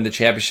Roczen could win the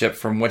championship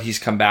from what he's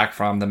come back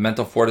from, the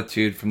mental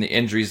fortitude from the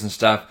injuries and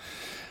stuff.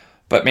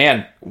 But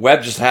man,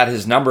 Webb just had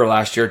his number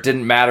last year. It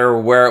didn't matter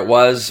where it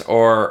was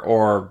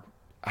or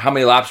how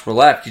many laps were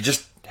left. You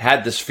just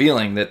had this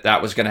feeling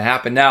that was going to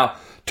happen. Now,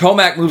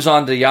 Tomac moves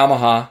on to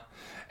Yamaha,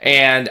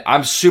 and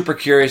I'm super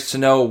curious to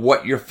know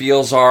what your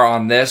feels are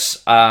on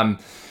this.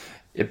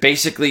 It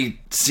basically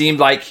seemed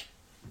like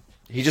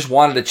he just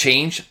wanted to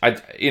change. I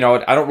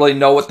don't really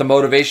know what the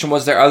motivation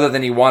was there other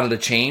than he wanted to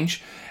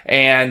change.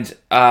 And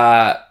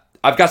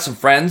I've got some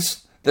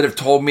friends that have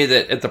told me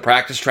that at the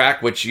practice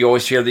track, which you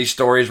always hear these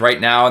stories right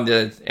now in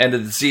the end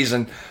of the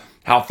season,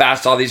 how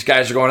fast all these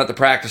guys are going at the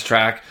practice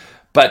track.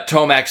 But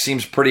Tomac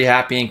seems pretty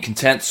happy and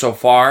content so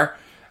far.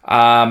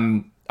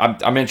 I'm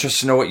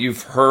interested to know what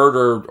you've heard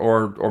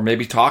or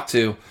maybe talked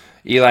to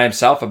Eli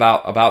himself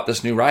about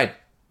this new ride.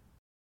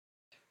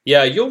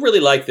 Yeah, you'll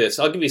really like this.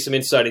 I'll give you some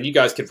insight, and you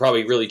guys can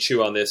probably really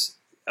chew on this.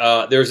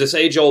 There's this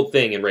age-old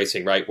thing in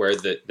racing, right, where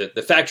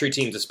the factory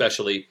teams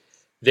especially,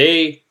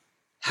 they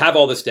have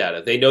all this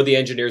data. They know the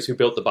engineers who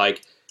built the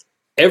bike.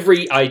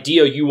 Every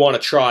idea you want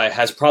to try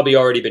has probably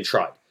already been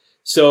tried.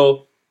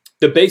 So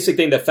the basic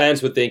thing that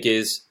fans would think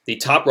is the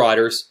top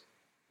riders,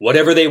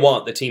 whatever they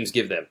want, the teams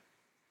give them.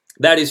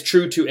 That is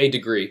true to a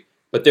degree,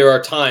 but there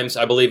are times,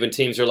 I believe, when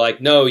teams are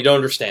like, no, you don't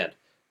understand.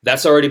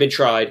 That's already been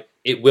tried.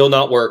 It will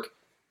not work.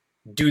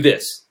 Do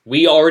this.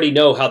 We already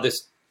know how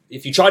this,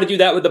 if you try to do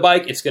that with the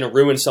bike, it's going to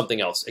ruin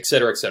something else, et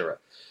cetera, et cetera.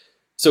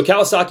 So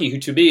Kawasaki, who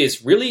to me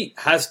really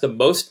has the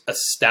most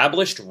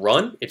established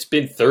run. It's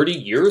been 30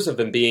 years of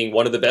them being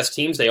one of the best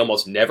teams. They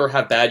almost never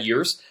have bad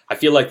years. I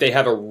feel like they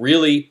have a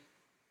really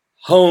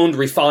honed,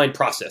 refined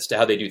process to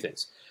how they do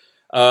things.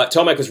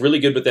 Tomac was really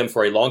good with them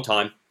for a long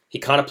time. He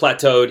kind of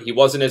plateaued. He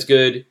wasn't as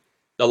good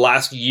the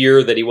last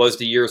year that he was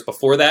the years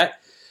before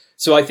that.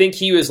 So I think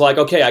he was like,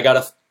 okay, I got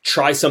to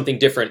try something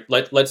different.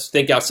 Let's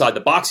think outside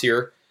the box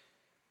here.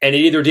 And it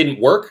either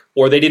didn't work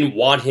or they didn't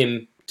want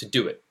him to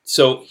do it.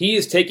 So he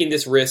is taking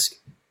this risk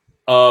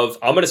of,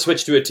 I'm going to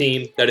switch to a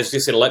team that is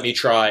just going to let me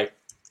try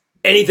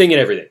anything and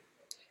everything.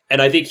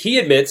 And I think he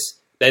admits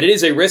that it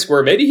is a risk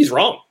where maybe he's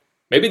wrong.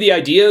 Maybe the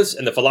ideas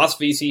and the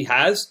philosophies he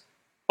has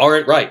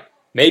aren't right.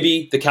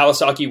 Maybe the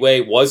Kawasaki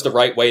way was the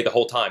right way the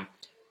whole time.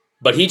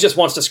 But he just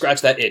wants to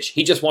scratch that itch.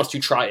 He just wants to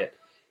try it.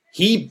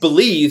 He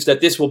believes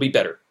that this will be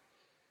better.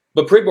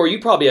 But Pridmore, you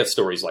probably have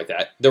stories like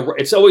that.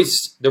 It's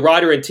always the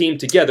rider and team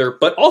together,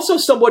 but also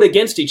somewhat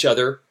against each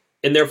other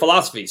in their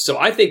philosophies. So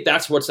I think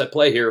that's what's at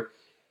play here.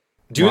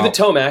 The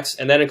Tomacs,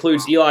 and that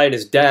includes Eli and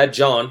his dad,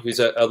 John, who's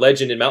a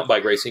legend in mountain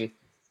bike racing.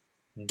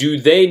 Do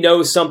they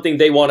know something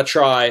they want to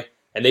try,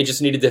 and they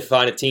just needed to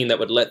find a team that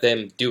would let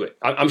them do it?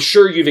 I'm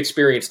sure you've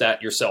experienced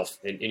that yourself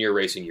in your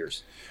racing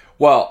years.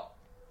 Well,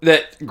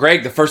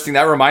 Greg, the first thing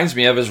that reminds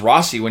me of is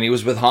Rossi when he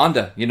was with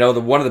Honda. You know,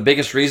 one of the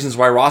biggest reasons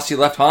why Rossi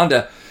left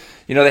Honda,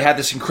 you know, they had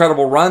this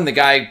incredible run. The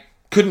guy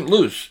couldn't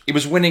lose. He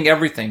was winning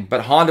everything,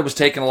 but Honda was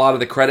taking a lot of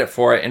the credit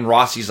for it in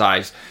Rossi's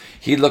eyes.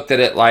 He looked at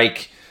it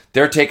like,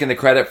 they're taking the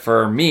credit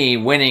for me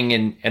winning,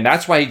 and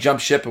that's why he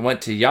jumped ship and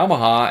went to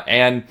Yamaha.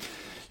 And,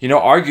 you know,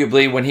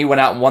 arguably when he went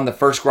out and won the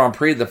first Grand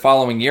Prix the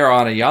following year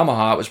on a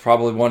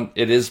Yamaha,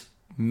 it is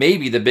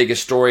maybe the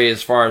biggest story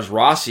as far as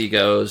Rossi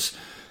goes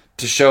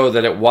to show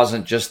that it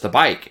wasn't just the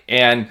bike.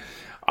 And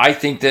I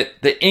think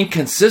that the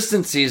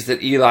inconsistencies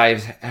that Eli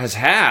has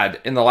had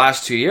in the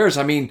last 2 years,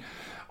 I mean,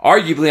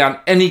 arguably on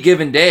any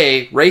given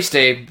day, race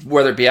day,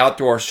 whether it be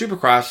outdoor or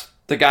supercross,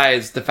 the guy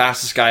is the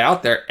fastest guy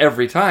out there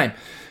every time.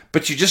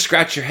 But you just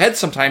scratch your head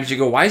sometimes. You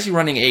go, why is he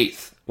running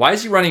 8th? Why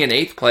is he running in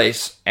 8th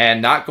place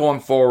and not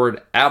going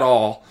forward at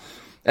all?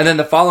 And then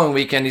the following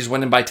weekend, he's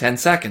winning by 10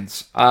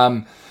 seconds.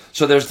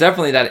 So there's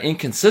definitely that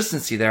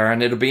inconsistency there.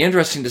 And it'll be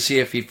interesting to see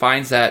if he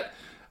finds that,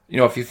 you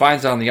know, if he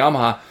finds that on the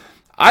Yamaha.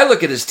 I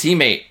look at his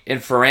teammate in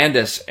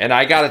Ferrandis, and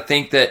I got to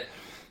think that,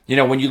 you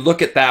know, when you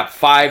look at that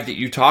 5 that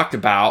you talked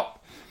about,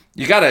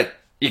 you got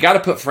to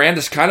put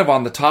Ferrandis kind of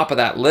on the top of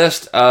that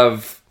list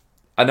of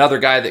another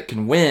guy that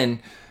can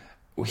win.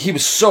 He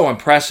was so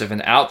impressive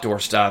in outdoor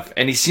stuff,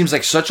 and he seems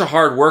like such a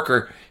hard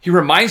worker. He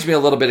reminds me a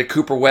little bit of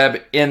Cooper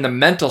Webb in the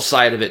mental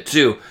side of it,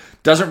 too.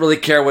 Doesn't really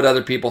care what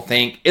other people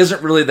think,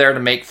 isn't really there to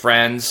make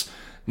friends,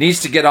 needs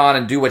to get on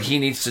and do what he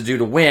needs to do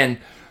to win,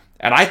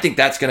 and I think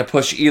that's going to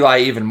push Eli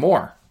even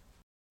more.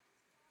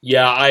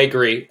 Yeah, I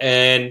agree,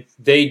 and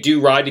they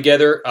do ride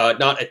together,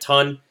 not a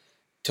ton.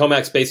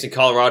 Tomac's based in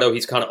Colorado.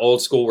 He's kind of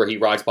old school where he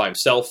rides by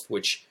himself,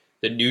 which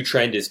the new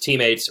trend is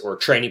teammates or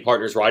training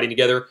partners riding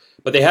together.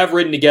 But they have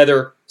ridden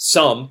together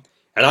some,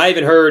 and I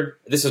even heard,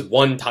 this is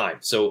one time,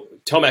 so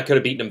Tomac could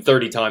have beaten him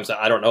 30 times,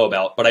 I don't know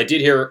about, but I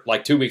did hear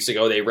like 2 weeks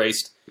ago they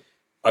raced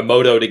a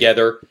moto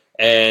together,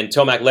 and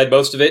Tomac led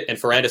most of it, and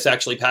Ferrandis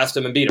actually passed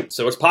him and beat him.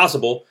 So it's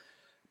possible.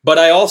 But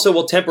I also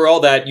will temper all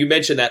that. You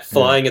mentioned that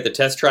flying at the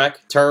test track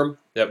term,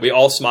 that we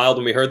all smiled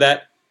when we heard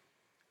that.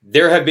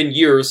 There have been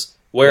years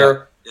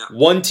where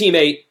one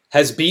teammate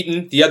has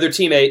beaten the other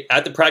teammate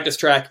at the practice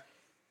track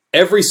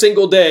every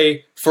single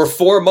day for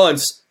 4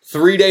 months,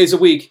 3 days a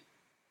week,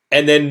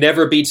 and then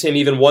never beats him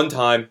even one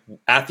time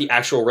at the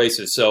actual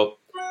races. So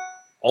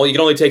you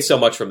can only take so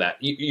much from that.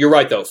 You're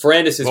right, though.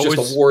 Ferrandis is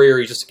just a warrior.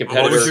 He's just a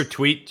competitor. What was your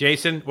tweet,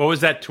 Jason? What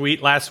was that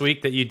tweet last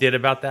week that you did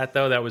about that,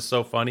 though? That was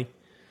so funny.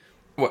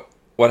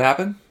 What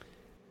happened?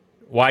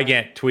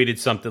 Wygant tweeted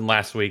something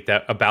last week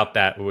about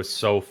that. It was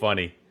so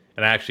funny.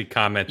 And I actually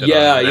commented on it.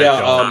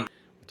 Yeah.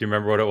 Do you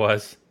remember what it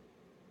was?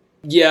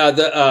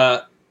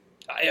 Yeah,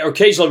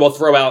 occasionally we'll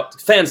throw out,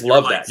 fans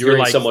love that,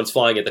 hearing someone's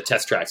flying at the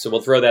test track. So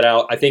we'll throw that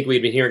out. I think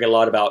we've been hearing a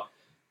lot about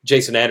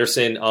Jason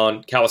Anderson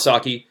on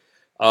Kawasaki.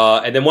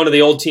 And then one of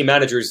the old team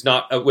managers,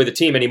 not with the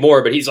team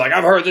anymore, but he's like,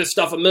 I've heard this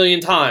stuff a million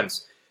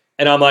times.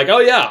 And I'm like, oh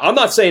yeah, I'm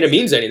not saying it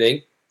means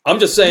anything. I'm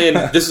just saying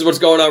this is what's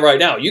going on right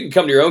now. You can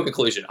come to your own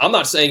conclusion. I'm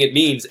not saying it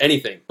means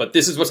anything, but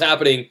this is what's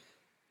happening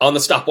on the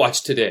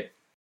stopwatch today.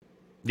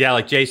 Yeah,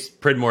 like Jace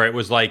Pridmore, it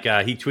was like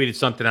he tweeted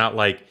something out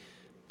like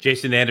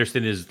Jason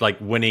Anderson is like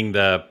winning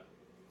the,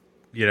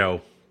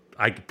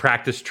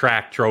 practice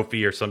track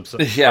trophy or something.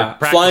 Yeah,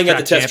 flying at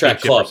the test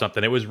track club or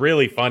something. It was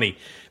really funny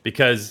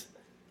because,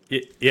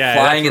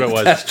 flying at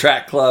the test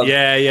track club.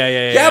 Yeah.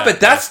 Yeah, but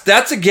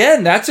that's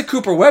a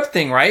Cooper Webb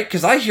thing, right?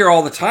 Because I hear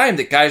all the time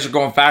that guys are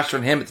going faster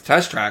than him at the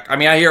test track. I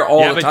mean, I hear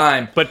all the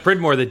time. But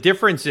Pridmore, the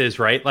difference is,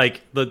 right? Like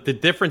the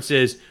difference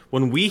is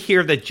when we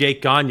hear that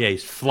Jake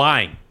Gagne's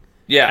flying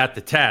at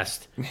the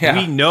test,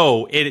 we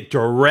know it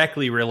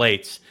directly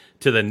relates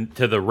to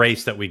the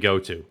race that we go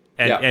to.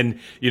 And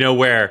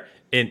where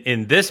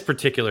in this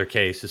particular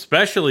case,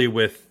 especially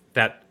with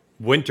that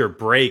winter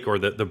break or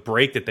the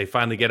break that they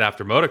finally get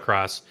after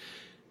motocross,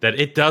 that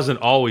it doesn't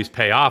always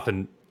pay off.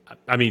 And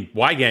I mean,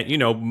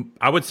 Wygant,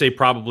 I would say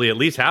probably at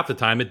least half the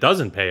time it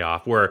doesn't pay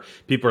off, where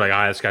people are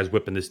like, this guy's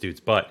whipping this dude's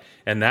butt.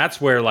 And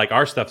that's where like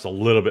our stuff's a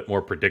little bit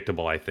more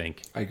predictable, I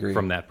think. I agree.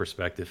 From that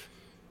perspective.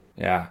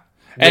 Yeah.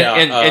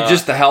 And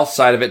just the health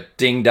side of it,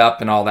 dinged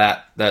up and all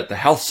that, the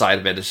health side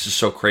of it is just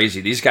so crazy.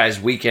 These guys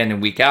week in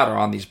and week out are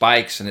on these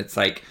bikes, and it's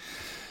like,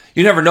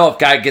 you never know if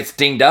guy gets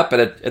dinged up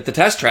at the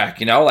test track,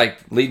 like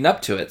leading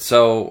up to it.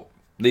 So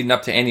leading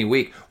up to any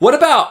week. What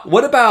about,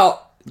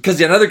 because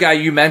the another guy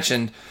you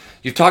mentioned,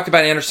 you've talked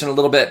about Anderson a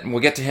little bit, and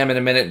we'll get to him in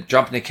a minute,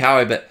 jumping to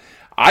Cowie, but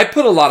I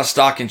put a lot of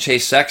stock in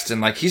Chase Sexton.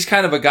 Like, he's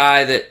kind of a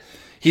guy that,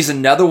 he's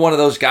another one of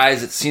those guys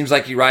that seems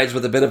like he rides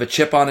with a bit of a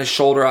chip on his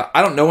shoulder.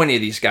 I don't know any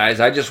of these guys.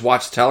 I just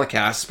watch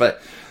telecasts,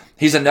 but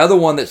he's another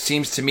one that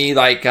seems to me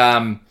like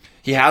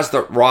he has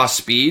the raw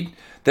speed,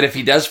 that if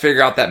he does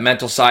figure out that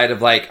mental side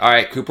of like, all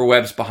right, Cooper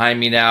Webb's behind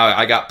me now,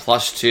 I got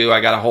 +2,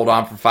 I got to hold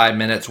on for 5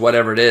 minutes,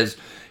 whatever it is.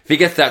 If he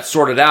gets that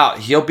sorted out,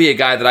 he'll be a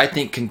guy that I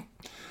think can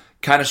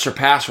kind of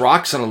surpass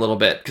Roczen a little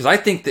bit. Because I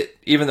think that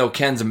even though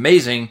Ken's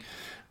amazing,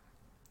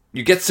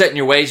 you get set in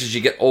your ways as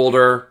you get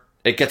older.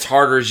 It gets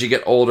harder as you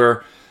get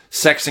older.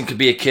 Sexton could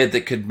be a kid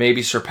that could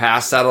maybe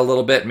surpass that a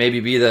little bit,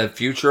 maybe be the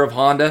future of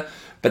Honda,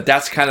 but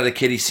that's kind of the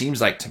kid he seems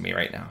like to me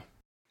right now.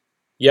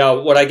 Yeah,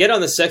 what I get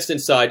on the Sexton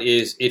side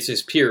is it's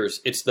his peers.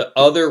 It's the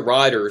other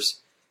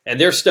riders, and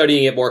they're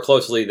studying it more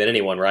closely than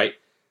anyone, right?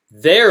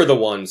 They're the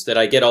ones that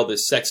I get all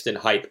this Sexton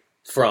hype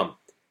from.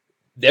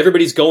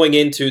 Everybody's going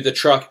into the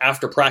truck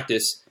after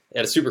practice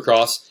at a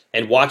Supercross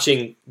and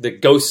watching the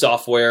Ghost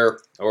software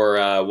or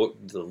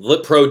the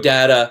LitPro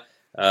data.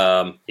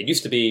 It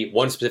used to be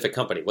one specific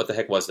company. What the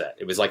heck was that?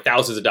 It was like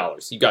thousands of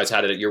dollars. You guys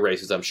had it at your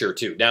races, I'm sure,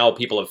 too. Now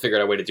people have figured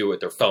out a way to do it with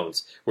their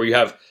phones, where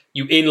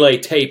you inlay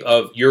tape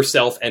of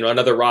yourself and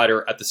another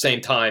rider at the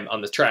same time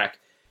on the track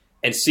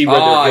and see where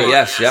they're going.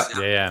 Yes, yep.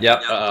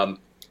 Yeah.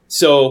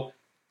 So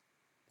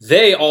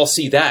they all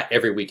see that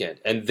every weekend,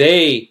 and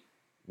they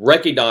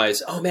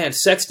recognize, oh man,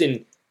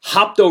 Sexton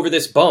hopped over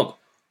this bump.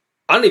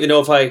 I don't even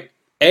know if I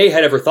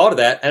had ever thought of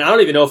that, and I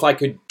don't even know if I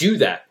could do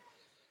that.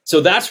 So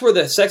that's where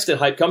the Sexton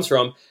hype comes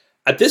from.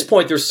 At this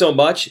point, there's so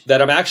much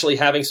that I'm actually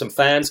having some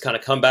fans kind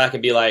of come back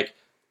and be like,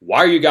 why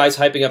are you guys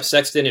hyping up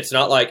Sexton? It's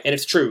not like, and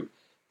it's true.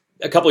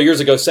 A couple of years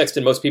ago,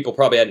 Sexton, most people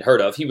probably hadn't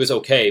heard of. He was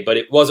okay, but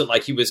it wasn't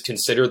like he was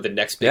considered the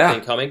next big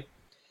thing coming.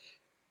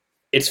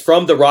 It's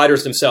from the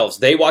riders themselves.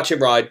 They watch him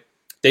ride.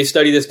 They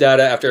study this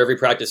data after every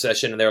practice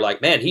session, and they're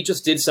like, man, he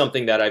just did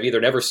something that I've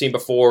either never seen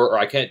before or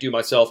I can't do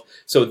myself.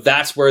 So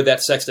that's where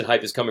that Sexton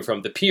hype is coming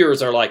from. The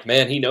peers are like,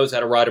 man, he knows how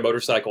to ride a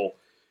motorcycle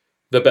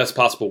the best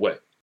possible way.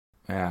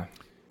 Yeah.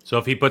 So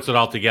if he puts it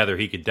all together,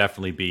 he could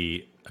definitely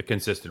be a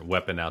consistent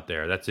weapon out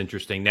there. That's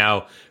interesting.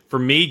 Now, for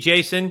me,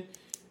 Jason,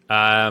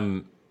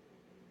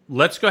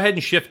 let's go ahead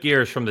and shift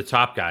gears from the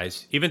top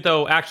guys. Even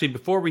though, actually,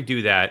 before we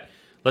do that,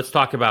 let's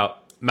talk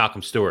about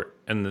Malcolm Stewart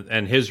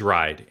and his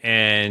ride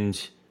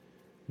and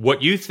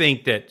what you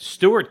think that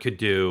Stewart could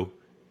do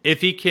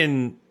if he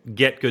can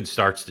get good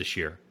starts this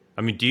year.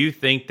 I mean, do you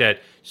think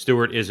that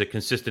Stewart is a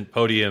consistent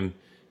podium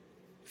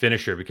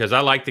finisher? Because I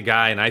like the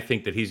guy, and I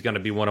think that he's going to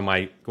be one of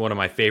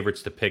my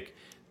favorites to pick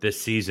this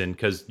season,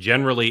 because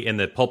generally in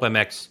the Pulp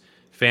MX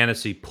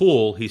fantasy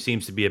pool, he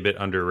seems to be a bit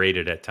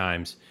underrated at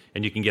times,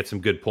 and you can get some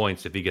good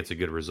points if he gets a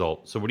good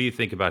result. So what do you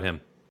think about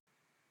him?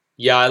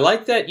 Yeah, I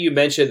like that you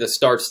mentioned the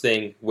starts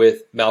thing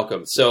with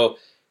Malcolm. So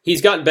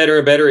he's gotten better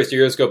and better as the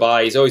years go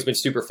by. He's always been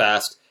super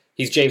fast.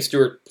 He's James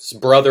Stewart's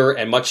brother,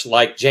 and much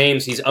like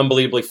James, he's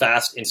unbelievably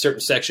fast in certain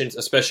sections,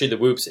 especially the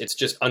whoops. It's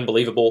just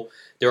unbelievable.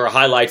 There are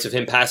highlights of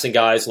him passing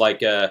guys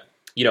like,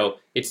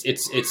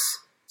 it's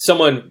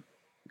someone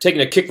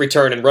taking a kick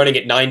return and running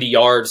at 90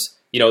 yards.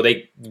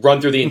 They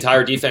run through the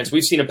entire defense.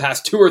 We've seen him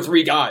pass 2 or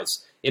 3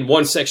 guys in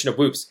one section of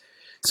whoops.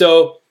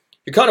 So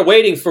you're kind of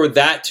waiting for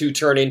that to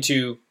turn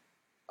into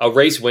a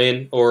race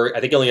win, or I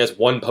think he only has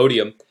 1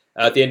 podium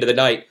at the end of the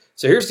night.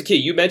 So here's the key.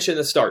 You mentioned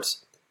the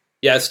starts.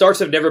 Yeah, starts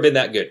have never been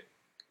that good.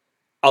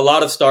 A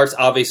lot of starts,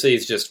 obviously,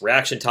 is just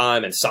reaction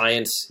time and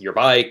science, your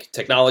bike,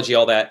 technology,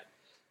 all that.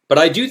 But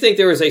I do think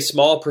there is a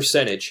small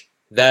percentage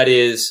that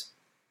is,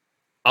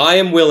 I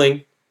am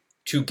willing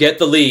to get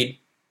the lead,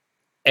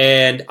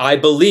 and I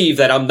believe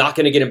that I'm not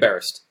going to get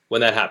embarrassed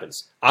when that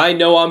happens. I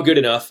know I'm good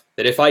enough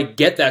that if I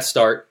get that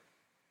start,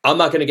 I'm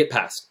not going to get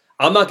passed.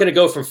 I'm not going to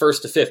go from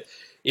 1st to 5th.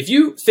 If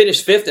you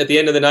finish 5th at the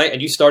end of the night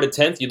and you started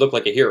 10th, you look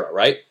like a hero,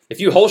 right? If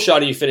you hole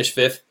shot and you finish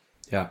 5th,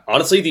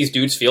 honestly, these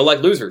dudes feel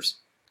like losers.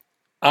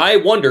 I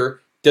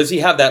wonder, does he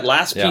have that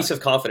last piece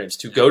of confidence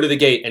to go to the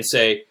gate and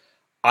say,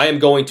 I am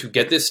going to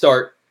get this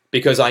start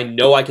because I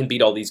know I can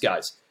beat all these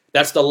guys?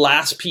 That's the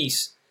last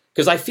piece.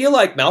 Because I feel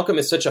like Malcolm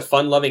is such a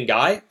fun-loving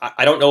guy.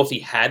 I don't know if he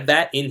had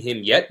that in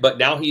him yet, but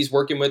now he's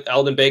working with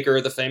Eldon Baker,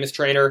 the famous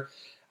trainer.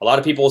 A lot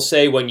of people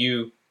say when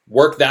you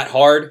work that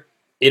hard,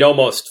 it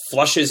almost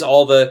flushes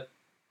all the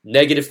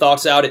negative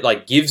thoughts out. It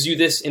like gives you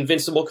this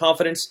invincible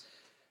confidence.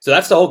 So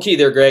that's the whole key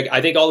there, Greg.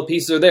 I think all the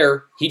pieces are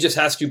there. He just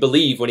has to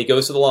believe when he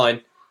goes to the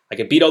line, I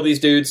can beat all these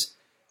dudes,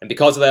 and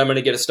because of that, I'm going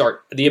to get a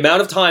start. The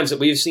amount of times that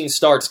we've seen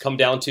starts come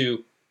down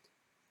to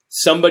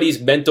somebody's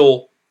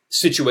mental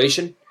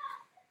situation,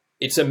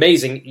 it's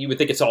amazing. You would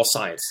think it's all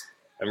science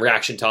and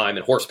reaction time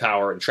and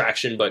horsepower and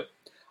traction, but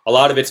a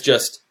lot of it's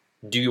just,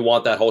 do you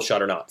want that hole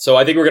shot or not? So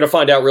I think we're going to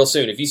find out real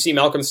soon. If you see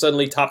Malcolm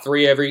suddenly top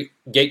 3 every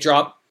gate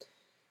drop,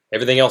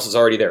 everything else is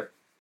already there.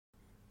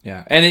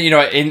 Yeah, and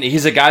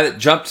he's a guy that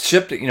jumped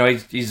ship.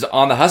 He's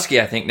on the Husky,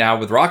 I think, now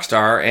with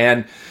Rockstar.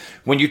 And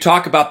when you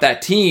talk about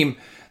that team,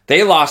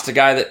 they lost a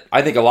guy that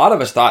I think a lot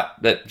of us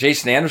thought that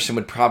Jason Anderson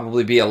would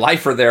probably be a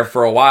lifer there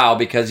for a while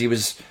because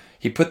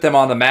he put them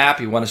on the map.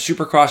 He won a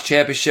Supercross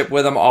championship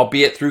with them,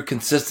 albeit through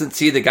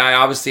consistency. The guy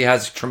obviously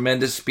has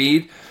tremendous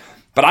speed.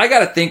 But I got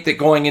to think that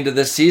going into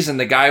this season,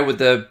 the guy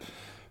with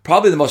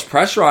probably the most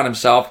pressure on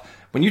himself,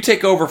 when you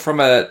take over from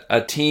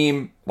a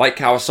team like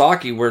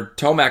Kawasaki where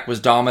Tomac was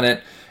dominant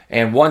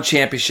and won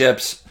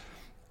championships,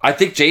 I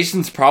think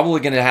Jason's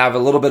probably going to have a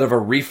little bit of a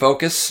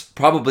refocus,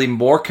 probably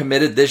more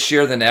committed this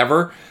year than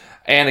ever.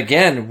 And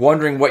again,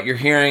 wondering what you're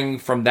hearing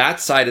from that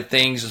side of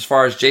things as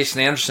far as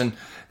Jason Anderson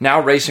now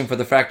racing for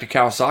the Factory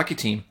Kawasaki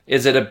team.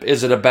 Is it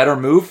a better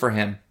move for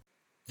him?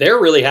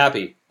 They're really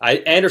happy.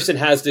 Anderson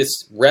has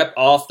this rep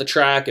off the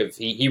track of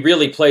he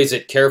really plays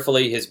it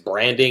carefully, his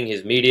branding,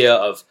 his media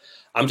of,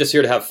 I'm just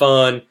here to have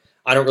fun.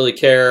 I don't really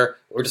care.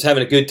 We're just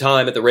having a good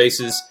time at the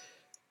races.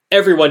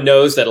 Everyone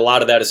knows that a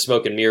lot of that is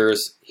smoke and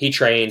mirrors. He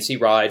trains, he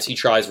rides, he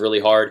tries really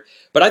hard.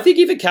 But I think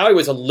even Cowie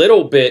was a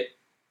little bit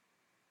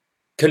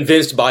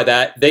convinced by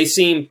that. They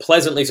seem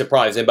pleasantly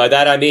surprised. And by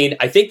that I mean,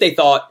 I think they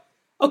thought,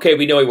 okay,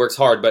 we know he works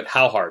hard, but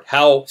how hard?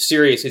 How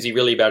serious is he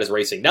really about his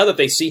racing? Now that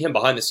they see him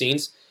behind the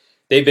scenes,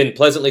 they've been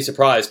pleasantly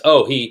surprised.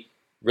 Oh, he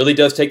really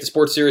does take the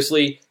sport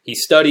seriously. He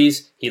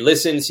studies, he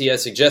listens, he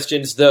has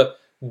suggestions. The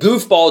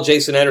goofball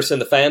Jason Anderson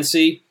the fans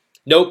see,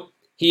 nope,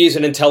 he is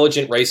an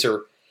intelligent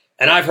racer.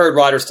 And I've heard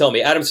riders tell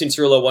me, Adam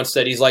Cianciarulo once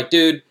said, he's like,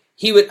 dude,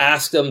 he would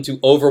ask them to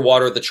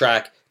overwater the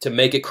track to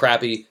make it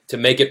crappy, to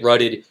make it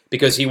rutted,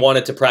 because he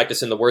wanted to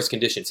practice in the worst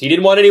conditions. He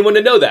didn't want anyone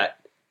to know that.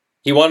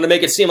 He wanted to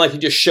make it seem like he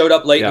just showed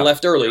up late and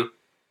left early.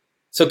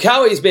 So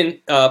Cowie's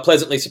been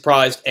pleasantly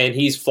surprised, and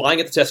he's flying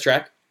at the test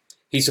track.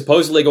 He's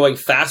supposedly going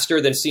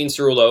faster than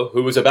Cianciarulo,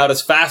 who was about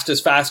as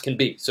fast can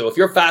be. So if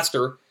you're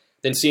faster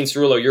than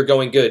Cianciarulo, you're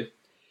going good.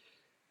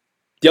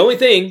 The only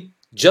thing,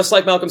 just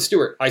like Malcolm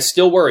Stewart, I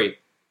still worry.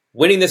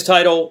 Winning this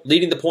title,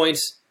 leading the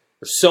points,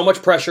 there's so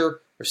much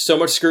pressure, there's so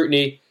much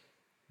scrutiny.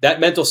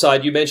 That mental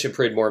side you mentioned,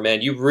 Pridmore,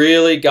 man, you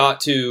really got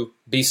to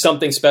be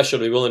something special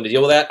to be willing to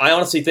deal with that. I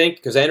honestly think,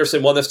 because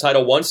Anderson won this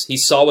title once, he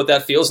saw what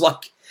that feels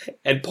like.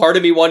 And part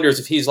of me wonders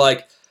if he's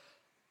like,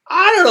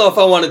 I don't know if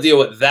I want to deal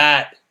with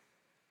that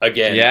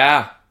again.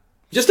 Yeah.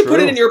 Just to put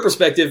it in your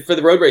perspective for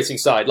the road racing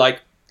side, like,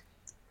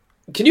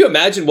 can you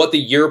imagine what the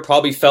year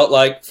probably felt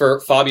like for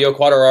Fabio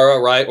Quartararo,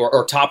 right,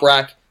 or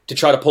Toprak to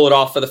try to pull it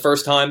off for the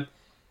first time?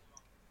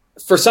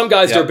 For some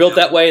guys, they're built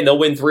that way and they'll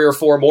win 3 or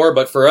 4 more.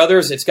 But for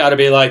others, it's got to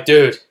be like,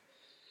 dude,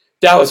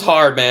 that was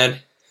hard, man.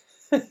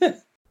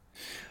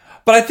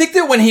 But I think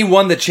that when he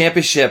won the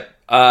championship,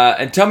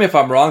 and tell me if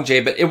I'm wrong,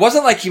 Jay, but it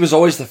wasn't like he was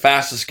always the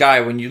fastest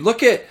guy. When you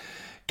look at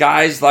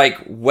guys like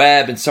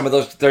Webb and some of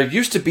those, they're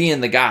used to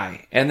being the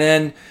guy. And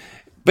then,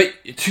 but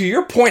to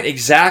your point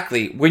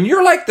exactly, when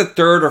you're like the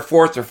 3rd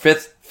or 4th or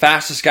 5th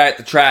fastest guy at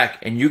the track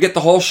and you get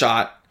the whole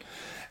shot,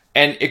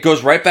 and it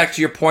goes right back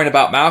to your point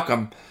about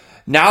Malcolm,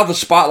 now the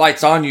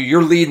spotlight's on you,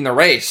 you're leading the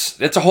race.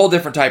 It's a whole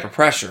different type of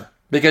pressure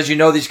because you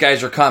know these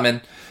guys are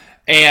coming.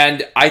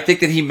 And I think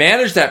that he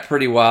managed that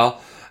pretty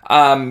well.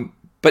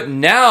 But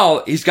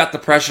now he's got the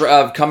pressure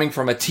of coming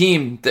from a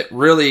team that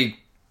really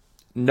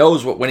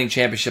knows what winning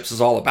championships is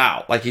all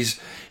about. Like he's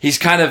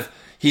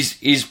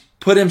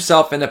put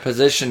himself in a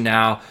position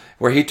now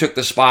where he took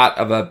the spot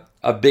of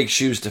a big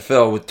shoes to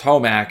fill with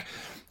Tomac.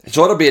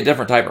 So it'll be a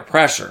different type of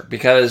pressure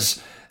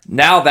because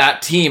now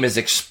that team is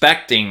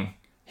expecting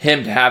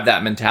him to have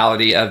that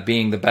mentality of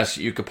being the best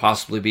that you could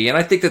possibly be. And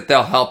I think that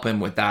they'll help him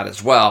with that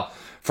as well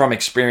from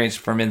experience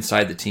from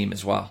inside the team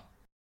as well.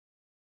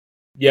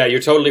 Yeah,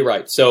 you're totally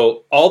right.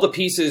 So all the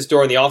pieces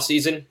during the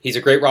offseason, he's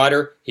a great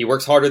rider. He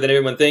works harder than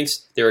everyone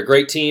thinks. They're a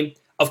great team.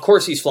 Of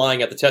course he's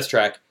flying at the test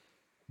track,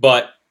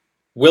 but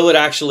will it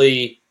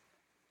actually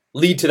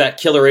lead to that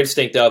killer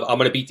instinct of, I'm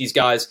going to beat these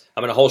guys,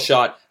 I'm going to hole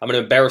shot, I'm going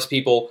to embarrass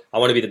people, I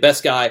want to be the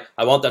best guy,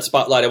 I want that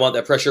spotlight, I want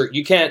that pressure.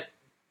 You can't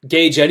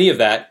gauge any of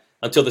that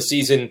until the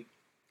season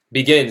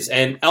begins.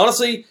 And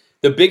honestly,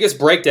 the biggest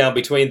breakdown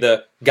between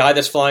the guy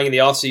that's flying in the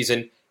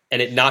offseason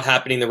and it not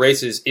happening in the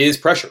races is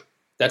pressure.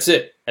 That's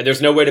it. And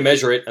there's no way to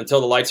measure it until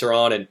the lights are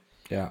on. And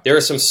there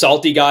are some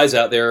salty guys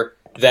out there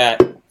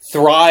that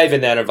thrive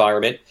in that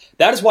environment.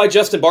 That is why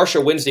Justin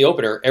Barcia wins the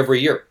opener every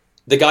year.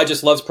 The guy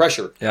just loves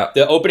pressure. Yeah.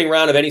 The opening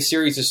round of any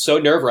series is so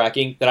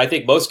nerve-wracking that I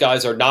think most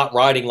guys are not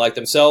riding like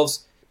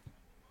themselves.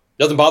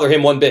 Doesn't bother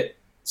him one bit.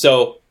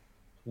 So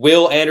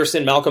Will,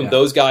 Anderson, Malcolm,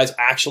 those guys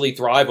actually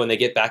thrive when they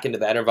get back into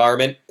that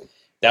environment.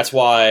 That's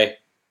why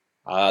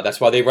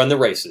they run the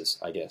races,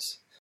 I guess.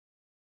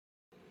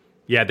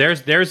 Yeah,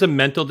 there's a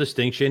mental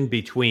distinction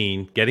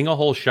between getting a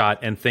hole shot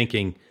and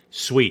thinking,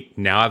 sweet,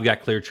 now I've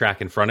got clear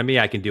track in front of me,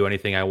 I can do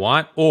anything I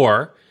want,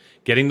 or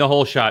getting the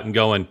hole shot and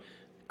going,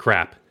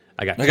 crap,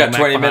 I got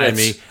 20 minutes.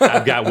 Me,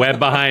 I've got Webb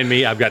behind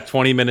me, I've got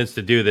 20 minutes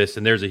to do this,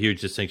 and there's a huge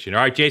distinction.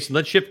 All right, Jason,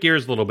 let's shift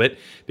gears a little bit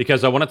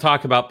because I want to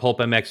talk about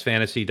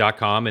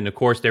PulpMXFantasy.com, and of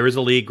course, there is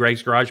a league,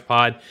 Greg's Garage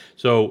Pod,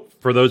 so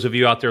for those of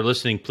you out there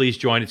listening, please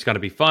join. It's going to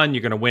be fun.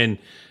 You're going to win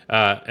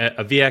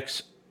a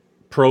VX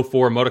Pro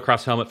 4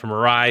 motocross helmet from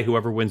Arai,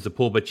 whoever wins the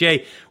pool. But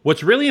Jay,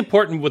 what's really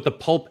important with the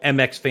Pulp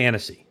MX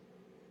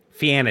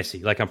Fantasy,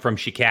 like I'm from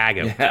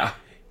Chicago,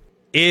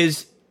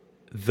 is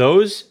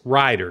those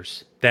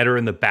riders that are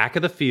in the back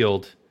of the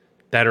field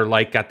that are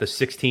like got the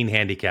 16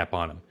 handicap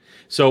on them.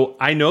 So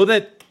I know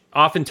that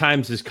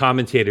oftentimes as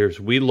commentators,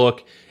 we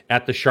look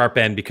at the sharp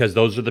end because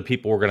those are the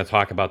people we're going to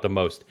talk about the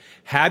most.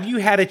 Have you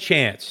had a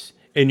chance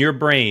in your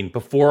brain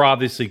before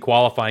obviously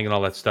qualifying and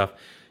all that stuff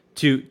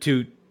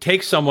to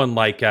take someone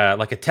like a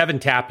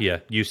Tevin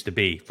Tapia used to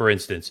be, for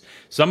instance,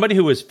 somebody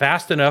who was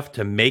fast enough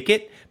to make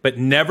it, but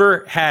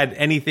never had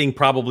anything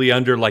probably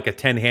under like a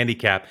 10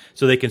 handicap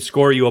so they can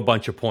score you a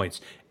bunch of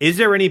points. Is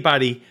there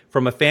anybody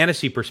from a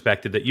fantasy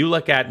perspective that you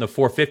look at in the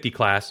 450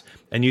 class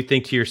and you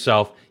think to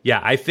yourself, yeah,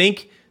 I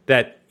think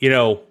that,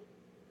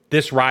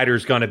 this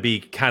rider's going to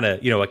be kind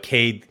of, a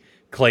Cade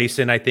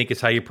Clayson, I think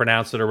is how you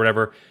pronounce it or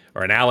whatever,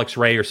 or an Alex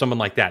Ray or someone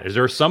like that. Is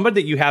there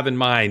somebody that you have in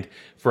mind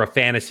for a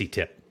fantasy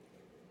tip?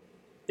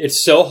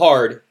 It's so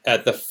hard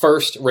at the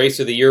first race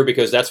of the year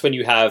because that's when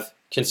you have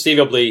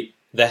conceivably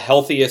the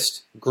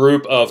healthiest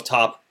group of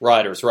top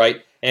riders,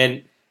 right?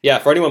 And yeah,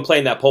 for anyone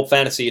playing that Pulp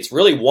Fantasy, it's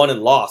really won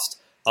and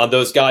lost on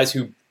those guys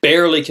who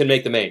barely can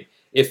make the main.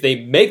 If they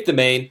make the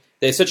main,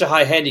 they have such a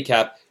high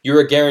handicap,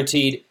 you're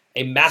guaranteed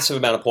a massive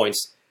amount of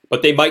points,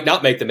 but they might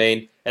not make the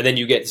main, and then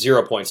you get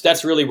 0 points.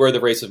 That's really where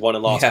the race is won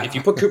and lost. Yeah. If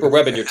you put Cooper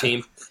Webb in your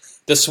team,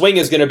 the swing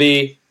is going to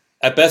be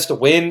at best a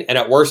win and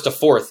at worst a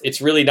fourth.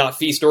 It's really not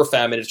feast or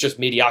famine. It's just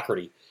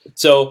mediocrity.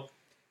 So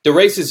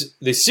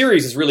the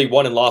series is really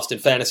won and lost in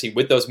fantasy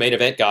with those main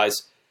event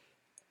guys.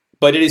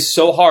 But it is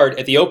so hard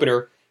at the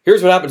opener.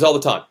 Here's what happens all the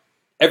time.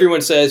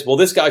 Everyone says, well,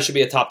 this guy should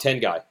be a top 10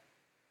 guy.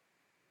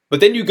 But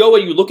then you go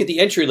and you look at the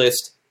entry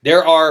list.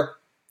 There are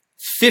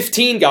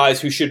 15 guys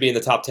who should be in the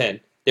top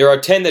 10. There are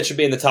 10 that should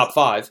be in the top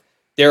 5.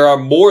 There are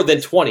more than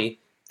 20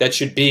 that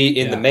should be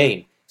in the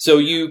main. So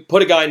you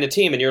put a guy in the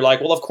team and you're like,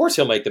 well, of course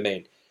he'll make the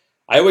main.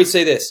 I always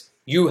say this.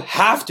 You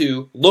have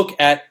to look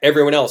at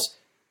everyone else.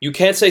 You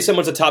can't say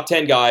someone's a top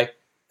 10 guy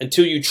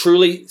until you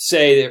truly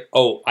say,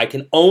 oh, I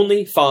can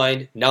only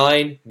find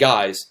 9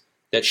 guys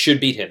that should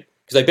beat him.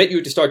 Because I bet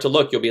you to start to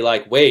look, you'll be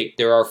like, wait,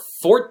 there are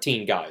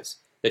 14 guys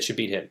that should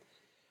beat him.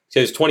 So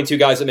there's 22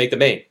 guys that make the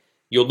main.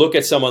 You'll look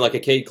at someone like a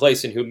Cade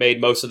Clayson who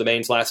made most of the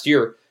mains last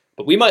year,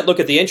 but we might look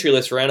at the entry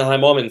list for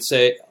Anaheim 1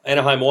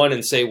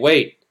 and say,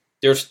 wait,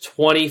 there's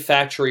 20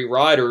 factory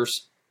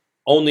riders.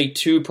 Only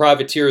 2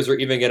 privateers are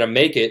even going to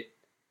make it.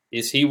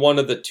 Is he one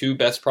of the 2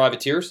 best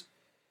privateers?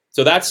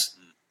 So that's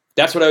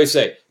what I always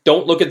say.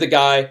 Don't look at the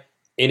guy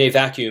in a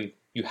vacuum.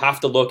 You have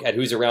to look at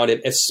who's around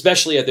him,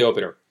 especially at the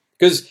opener.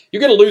 Because you're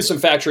going to lose some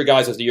factory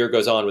guys as the year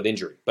goes on with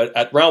injury. But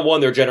at round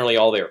 1, they're generally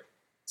all there.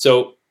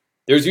 So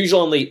there's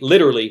usually only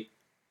literally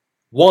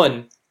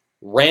 1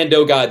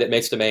 rando guy that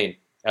makes the main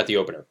at the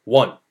opener.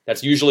 1.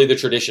 That's usually the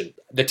tradition.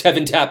 The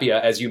Tevin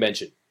Tapia, as you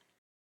mentioned.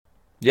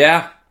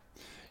 Yeah.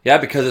 Yeah,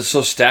 because it's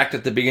so stacked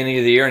at the beginning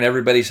of the year and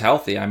everybody's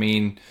healthy. I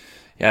mean,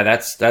 yeah,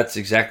 that's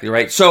exactly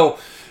right. So,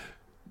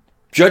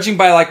 judging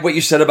by like what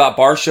you said about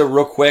Barcia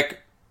real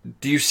quick,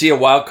 do you see a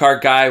wild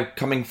card guy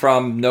coming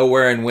from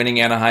nowhere and winning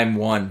Anaheim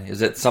 1?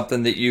 Is it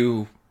something that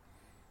you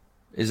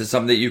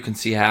can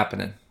see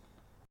happening?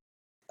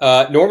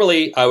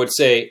 Normally, I would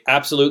say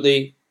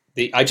absolutely.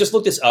 I just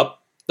looked this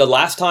up. The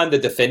last time the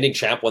defending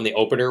champ won the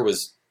opener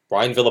was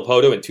Brian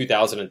Villapoto in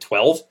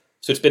 2012.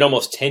 So it's been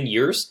almost 10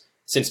 years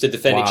since the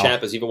defending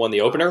champ has even won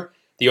the opener.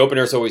 The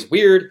opener is always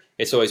weird.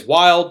 It's always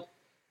wild.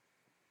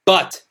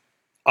 But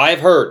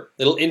I've heard,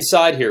 little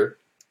inside here,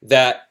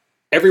 that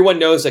everyone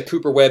knows that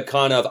Cooper Webb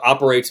kind of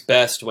operates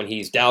best when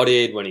he's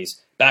doubted, when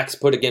his back's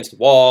put against the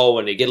wall,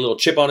 when they get a little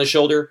chip on his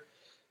shoulder.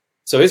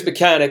 So his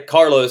mechanic,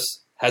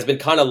 Carlos, has been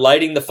kind of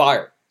lighting the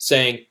fire,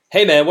 saying,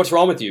 hey man, what's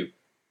wrong with you?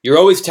 You're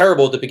always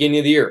terrible at the beginning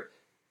of the year.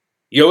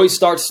 You always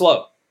start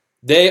slow.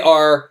 They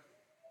are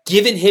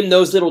giving him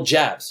those little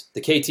jabs,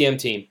 the KTM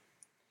team,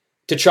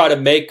 to try to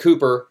make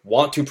Cooper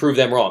want to prove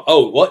them wrong.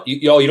 Oh, what? You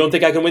don't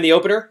think I can win the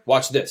opener?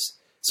 Watch this.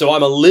 So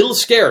I'm a little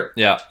scared.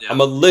 Yeah. I'm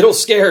a little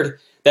scared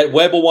that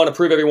Webb will want to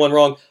prove everyone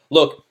wrong.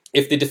 Look,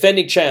 if the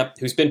defending champ,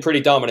 who's been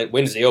pretty dominant,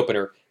 wins the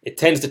opener, it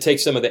tends to take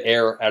some of the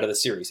air out of the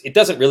series. It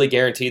doesn't really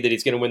guarantee that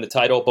he's going to win the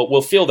title, but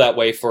we'll feel that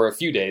way for a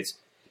few days.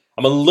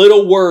 I'm a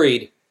little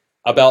worried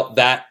about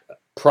that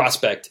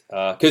prospect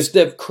because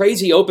the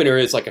crazy opener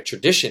is like a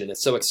tradition and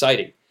it's so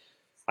exciting.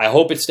 I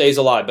hope it stays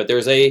alive, but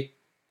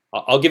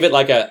I'll give it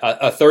like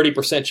a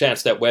 30%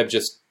 chance that Webb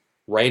just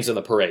reigns in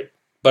the parade.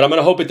 But I'm going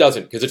to hope it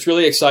doesn't because it's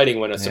really exciting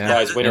when a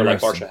surprise winner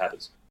like Barcia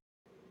happens.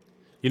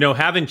 You know,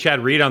 having Chad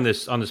Reed on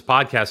this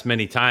podcast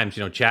many times,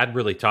 you know, Chad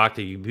really talked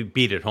to you,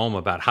 beat it home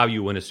about how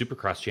you win a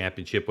Supercross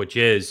championship, which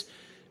is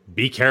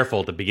be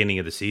careful at the beginning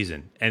of the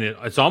season. And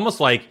it's almost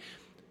like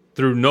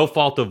through no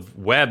fault of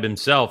Webb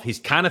himself, he's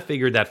kind of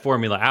figured that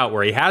formula out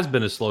where he has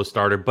been a slow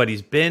starter, but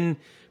he's been,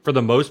 for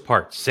the most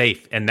part,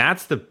 safe. And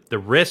that's the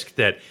risk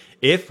that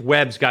if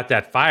Webb's got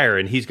that fire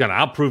and he's going to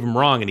outprove him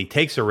wrong and he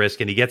takes a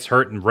risk and he gets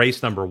hurt in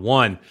race number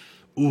 1,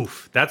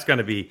 that's going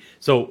to be...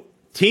 So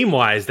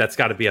team-wise, that's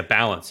got to be a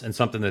balance and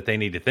something that they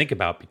need to think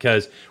about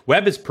because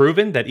Webb has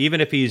proven that even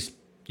if he's,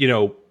 you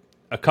know,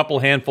 a couple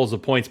handfuls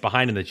of points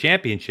behind in the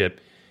championship,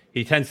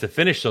 he tends to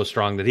finish so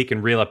strong that he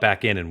can reel it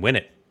back in and win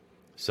it.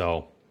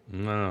 So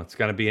it's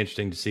going to be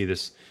interesting to see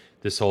this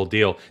whole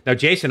deal. Now,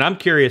 Jason, I'm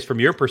curious from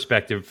your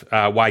perspective,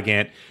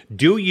 Wygant,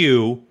 do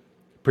you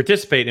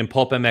participate in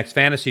Pulp MX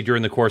Fantasy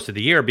during the course of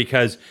the year?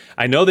 Because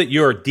I know that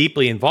you're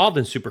deeply involved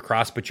in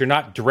Supercross, but you're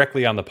not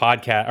directly on the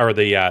podcast or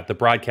the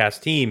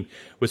broadcast team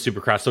with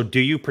Supercross. So do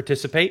you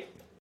participate?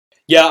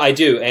 Yeah, I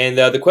do. And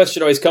the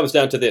question always comes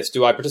down to this.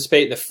 Do I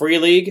participate in the Free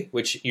League,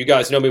 which you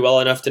guys know me well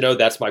enough to know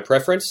that's my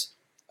preference?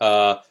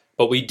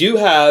 But we do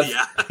have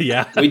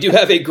we do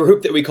have a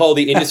group that we call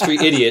the Industry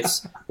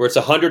Idiots, where it's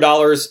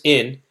 $100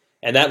 in,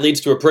 and that leads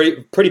to a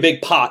pretty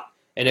big pot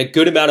and a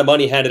good amount of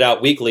money handed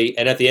out weekly.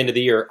 And at the end of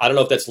the year, I don't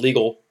know if that's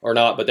legal or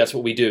not, but that's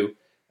what we do.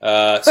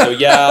 I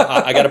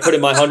got to put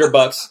in my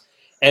 $100,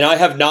 and I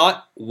have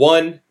not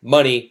won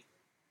money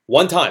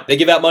one time. They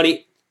give out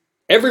money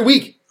every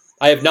week.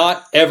 I have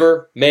not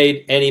ever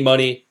made any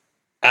money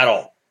at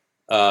all.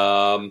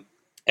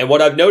 And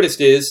what I've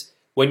noticed is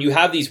when you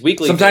have these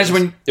weekly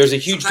things, there's a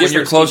huge difference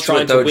you're close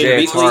between trying to it, to win Jay,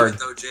 weekly.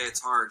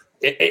 it's hard.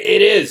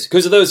 It is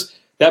because of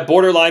that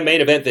borderline main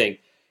event thing.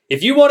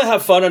 If you want to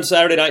have fun on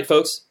Saturday night,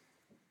 folks,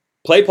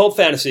 play Pulp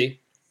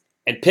Fantasy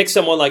and pick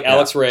someone like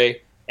Alex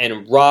Ray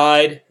and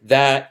ride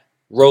that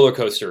roller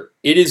coaster.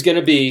 It is going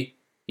to be,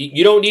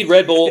 you don't need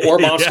Red Bull or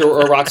Monster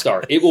or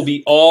Rockstar. It will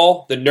be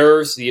all the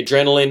nerves, the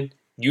adrenaline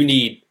you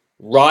need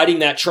riding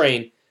that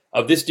train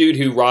of this dude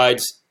who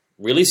rides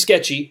really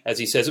sketchy, as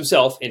he says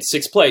himself, in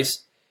 6th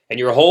place. And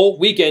your whole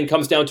weekend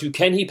comes down to,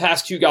 can he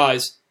pass 2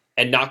 guys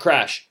and not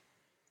crash?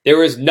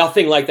 There is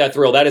nothing like that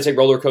thrill. That is a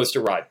roller coaster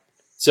ride.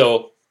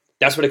 So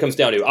that's what it comes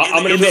down to.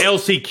 I'm in the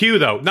LCQ,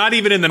 though. Not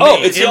even in the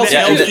main. It's in the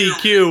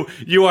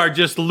LCQ, you are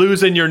just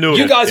losing your noodle.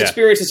 You guys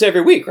experience this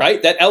every week,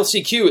 right? That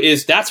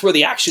LCQ that's where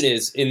the action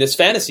is in this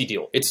fantasy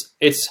deal.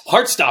 It's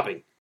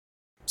heart-stopping.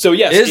 So,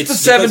 yes. Is the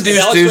 7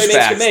 deuce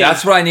back?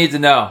 That's what I need to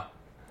know.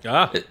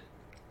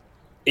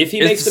 If he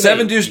makes the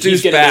 7 deuce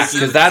back,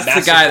 because that's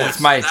the guy that's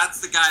my...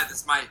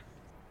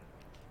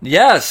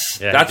 Yes,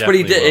 that's what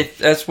he did.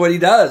 That's what he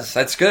does.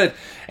 That's good.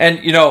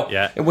 And, you know,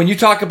 when you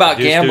talk about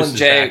gambling,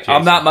 Jay, back,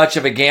 I'm not much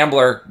of a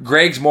gambler.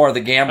 Greg's more of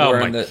the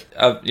gambler.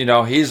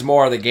 He's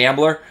more of the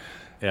gambler.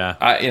 Yeah.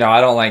 I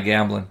don't like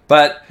gambling.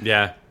 But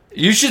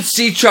you should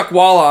see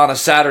Chuckwalla on a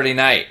Saturday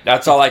night.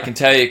 That's all I can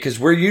tell you, because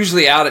we're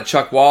usually out at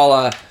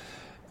Chuckwalla,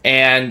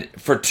 and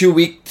for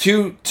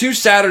 2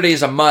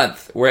 Saturdays a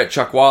month, we're at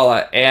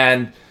Chuckwalla,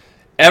 and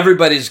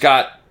everybody's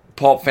got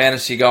Pulp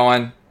Fantasy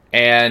going.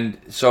 And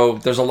so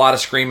there's a lot of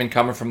screaming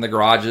coming from the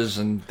garages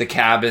and the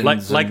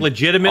cabins, like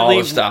legitimately.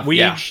 All the stuff.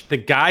 The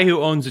guy who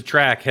owns the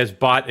track has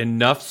bought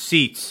enough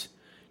seats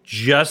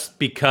just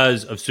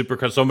because of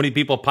Supercross. So many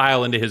people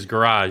pile into his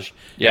garage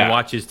and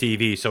watch his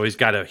TV. So he's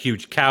got a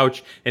huge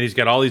couch and he's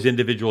got all these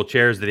individual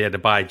chairs that he had to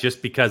buy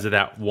just because of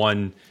that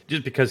one.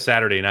 Just because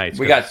Saturday nights.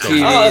 We got TV.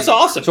 Oh, that's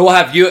awesome. So we'll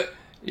have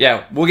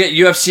we'll get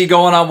UFC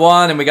going on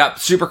one, and we got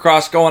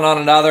Supercross going on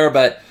another,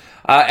 but.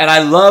 And I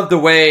love the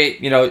way,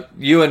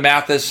 you and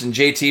Mathis and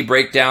JT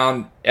break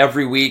down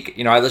every week.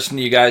 I listen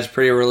to you guys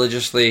pretty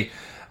religiously.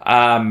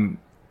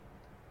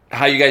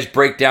 How you guys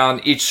break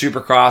down each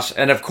Supercross.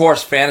 And of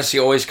course, fantasy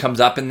always comes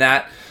up in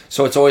that.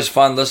 So it's always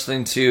fun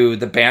listening to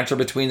the banter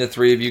between the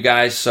three of you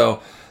guys.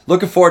 So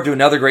looking forward to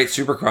another great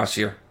Supercross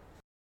here.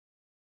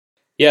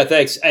 Yeah,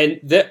 thanks. And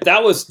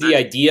that was the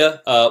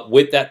idea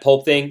with that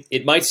pulp thing.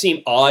 It might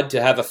seem odd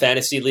to have a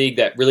fantasy league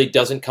that really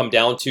doesn't come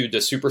down to the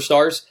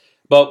superstars,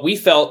 but we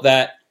felt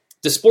that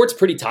the sport's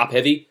pretty top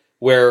heavy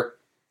where,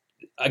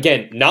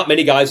 again, not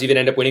many guys even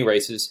end up winning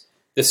races.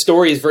 The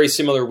story is very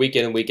similar week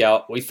in and week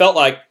out. We felt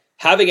like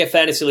having a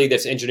fantasy league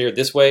that's engineered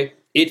this way,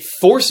 it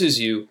forces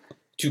you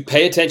to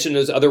pay attention to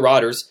those other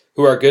riders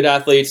who are good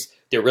athletes.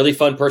 They're really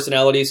fun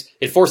personalities.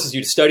 It forces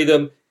you to study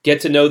them,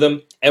 get to know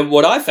them. And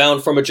what I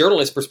found from a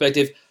journalist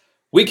perspective,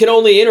 we can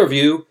only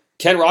interview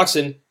Ken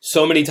Roczen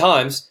so many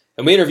times,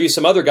 and we interview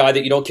some other guy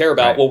that you don't care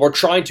about. Right. Well, we're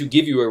trying to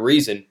give you a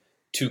reason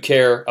to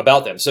care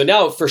about them. So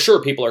now, for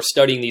sure, people are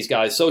studying these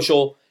guys'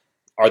 social.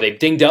 Are they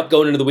dinged up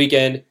going into the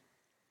weekend?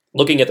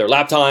 Looking at their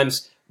lap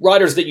times.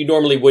 Riders that you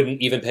normally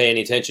wouldn't even pay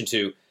any attention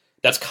to.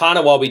 That's kind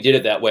of why we did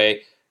it that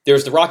way.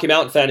 There's the Rocky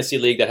Mountain Fantasy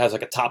League that has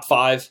like a top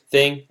 5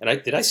 thing.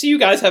 And did I see you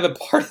guys have a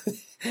part of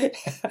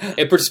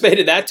and participate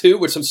in that too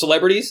with some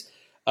celebrities?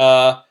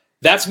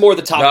 That's more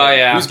the top.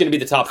 Yeah. Who's going to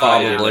be the top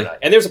 5? Probably.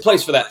 And there's a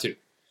place for that too.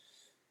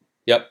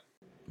 Yep.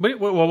 Wait,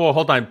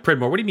 hold on,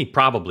 Pridmore. What do you mean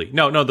probably?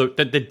 No.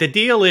 The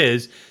deal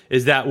is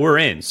that we're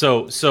in.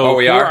 So we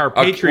for are? our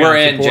Patreon we're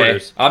in,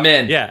 supporters, Jay. I'm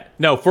in. Yeah,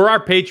 no, for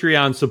our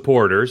Patreon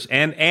supporters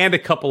and a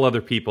couple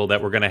other people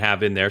that we're going to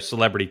have in there,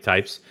 celebrity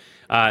types.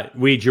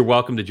 Weed, you're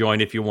welcome to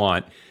join if you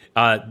want.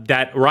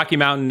 That Rocky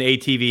Mountain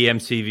ATV,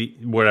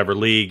 MCV, whatever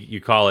league you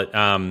call it.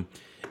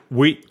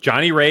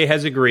 Johnny Ray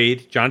has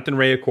agreed. Jonathan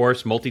Ray, of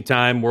course,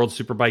 multi-time World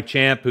Superbike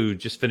champ who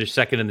just finished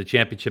second in the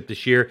championship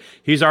this year.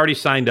 He's already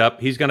signed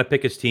up. He's going to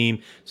pick his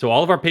team. So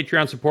all of our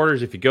Patreon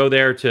supporters, if you go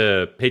there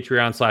to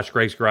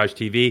Patreon/Greg's Garage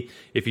TV,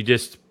 if you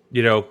just,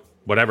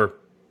 whatever,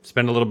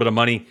 spend a little bit of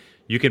money,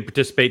 you can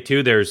participate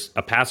too. There's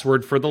a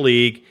password for the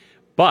league.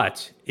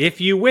 But if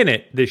you win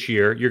it this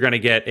year, you're going to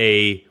get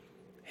a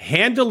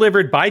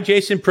hand-delivered by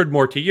Jason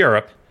Pridmore to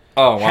Europe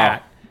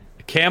hat.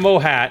 Camo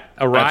hat,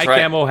 a Rye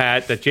camo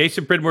hat that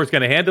Jason Pridmore is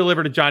going to hand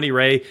deliver to Johnny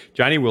Ray.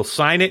 Johnny will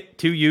sign it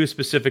to you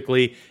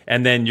specifically,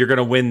 and then you're going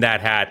to win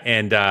that hat.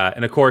 And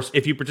of course,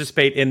 if you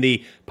participate in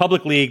the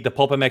public league, the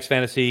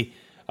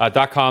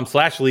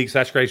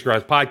pulpmxfantasy.com/league/Greg's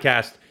Garage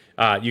podcast,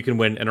 you can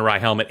win an Arai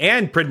helmet.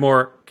 And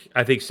Pridmore,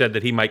 I think, said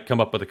that he might come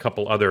up with a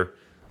couple other.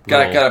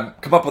 Gotta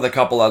come up with a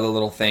couple other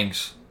little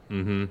things.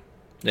 Mm-hmm.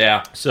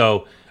 Yeah.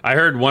 So I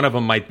heard one of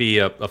them might be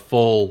a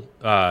full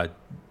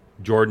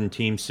Jordan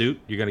team suit.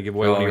 You're going to give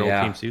away one of your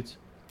old team suits?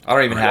 I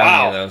don't even have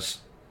any of those.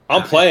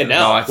 I'm playing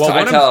now. No, I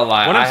tell a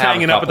lie. One of them's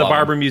hanging up at the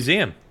Barber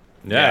Museum.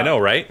 Yeah, I know,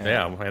 right?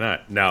 Yeah, why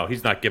not? No,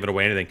 he's not giving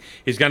away anything.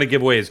 He's going to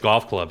give away his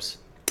golf clubs.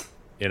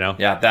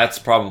 Yeah, that's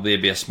probably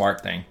be a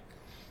smart thing.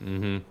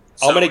 Mm-hmm.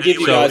 I'm going to give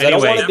you guys. I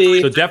don't want to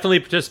be. So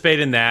definitely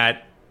participate in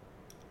that.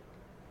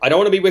 I don't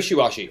want to be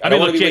wishy-washy. I don't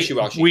want to be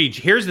wishy-washy. Weege,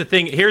 here's the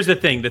thing.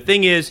 The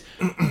thing is,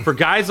 for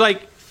guys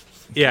like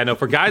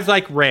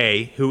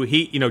Ray, who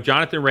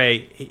Jonathan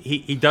Ray,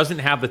 he doesn't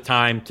have the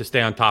time to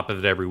stay on top of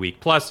it every week.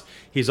 Plus,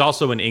 he's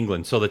also in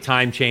England, so the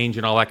time change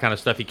and all that kind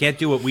of stuff. He can't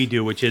do what we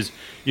do, which is,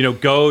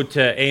 go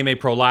to AMA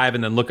Pro Live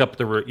and then look up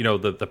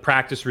the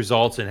practice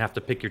results and have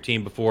to pick your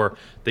team before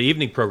the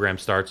evening program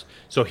starts.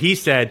 So he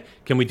said,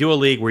 can we do a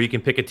league where you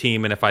can pick a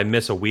team, and if I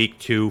miss a week,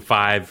 2,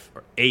 5,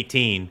 or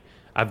 18,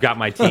 I've got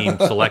my team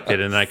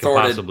selected and I can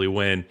possibly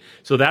win.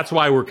 So that's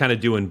why we're kind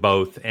of doing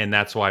both, and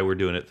that's why we're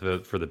doing it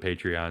for the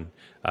Patreon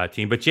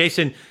team. But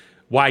Jason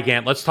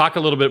Weigandt, let's talk a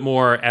little bit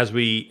more as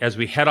we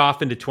head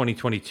off into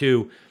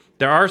 2022.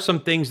 There are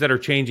some things that are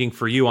changing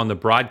for you on the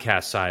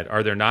broadcast side,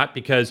 are there not?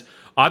 Because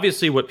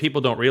obviously what people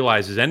don't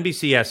realize is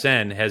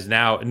NBCSN has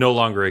now no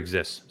longer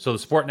exists. So the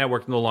Sport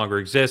Network no longer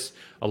exists.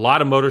 A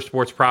lot of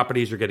motorsports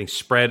properties are getting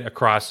spread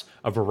across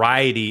a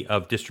variety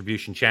of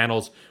distribution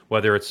channels,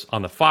 whether it's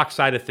on the Fox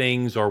side of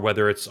things or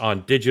whether it's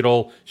on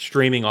digital,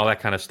 streaming, all that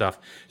kind of stuff.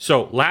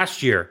 So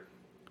last year,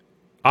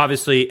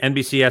 obviously,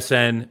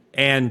 NBCSN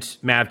and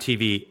MAV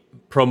TV,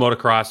 Pro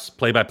Motocross,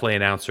 play-by-play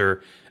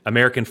announcer,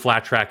 American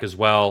Flat Track as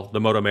well, the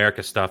Moto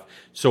America stuff.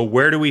 So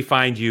where do we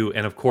find you?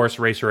 And of course,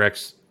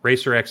 RacerX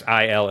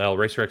ILL,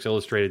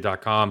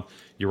 RacerXillustrated.com.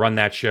 You run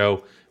that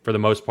show for the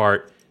most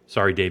part.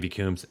 Sorry, Davey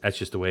Coombs. That's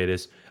just the way it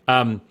is.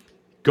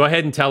 Go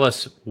ahead and tell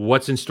us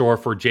what's in store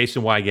for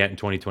Jason Weigandt in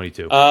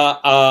 2022.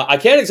 I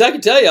can't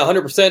exactly tell you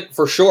 100%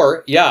 for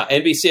sure. Yeah,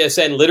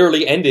 NBCSN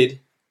literally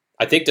ended,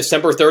 I think,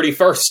 December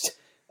 31st.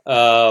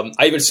 I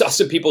even saw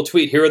some people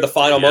tweet, here are the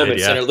final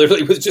moments, and it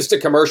literally was just a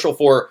commercial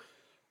for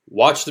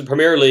watch the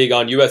Premier League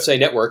on USA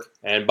Network,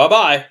 and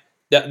bye-bye.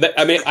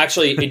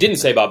 Actually, it didn't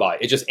say bye-bye.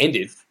 It just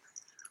ended.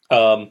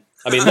 Look,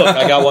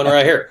 I got one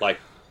right here.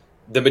 Like,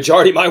 the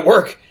majority of my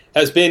work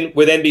has been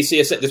with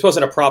NBC. This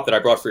wasn't a prop that I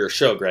brought for your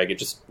show, Greg. It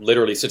just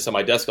literally sits on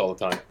my desk all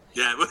the time.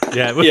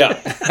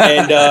 Yeah.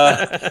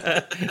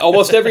 And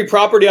almost every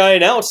property I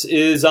announce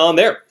is on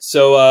there.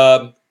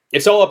 So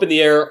it's all up in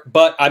the air,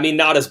 but I mean,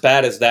 not as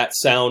bad as that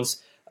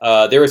sounds.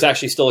 There is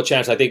actually still a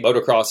chance. I think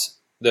motocross,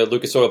 the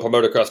Lucas Oil Pro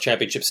Motocross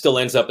Championship, still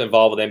ends up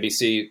involved with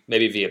NBC,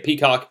 maybe via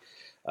Peacock.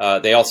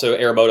 They also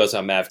air motos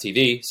on MAV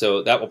TV,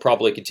 so that will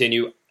probably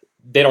continue.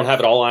 They don't have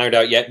it all ironed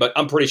out yet, but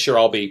I'm pretty sure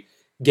I'll be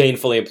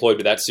gainfully employed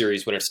with that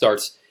series when it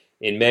starts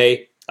in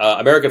May.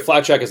 American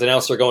Flat Track has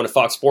announced they're going to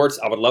Fox Sports.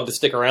 I would love to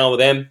stick around with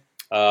them,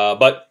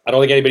 but I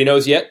don't think anybody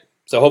knows yet.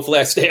 So hopefully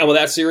I stay on with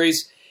that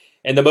series.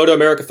 And the Moto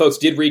America folks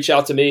did reach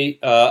out to me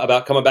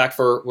about coming back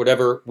for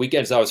whatever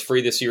weekends I was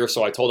free this year,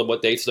 so I told them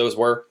what dates those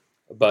were,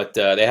 but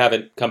they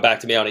haven't come back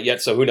to me on it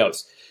yet, so who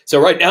knows.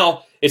 So right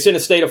now, it's in a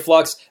state of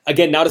flux.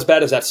 Again, not as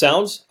bad as that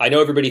sounds. I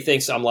know everybody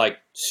thinks I'm like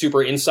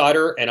super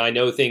insider, and I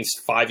know things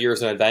 5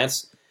 years in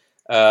advance.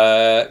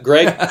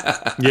 Greg,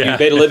 you've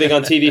made a living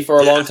on TV for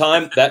a long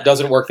time. That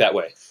doesn't work that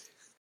way.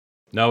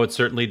 No, it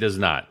certainly does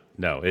not.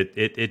 No,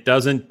 it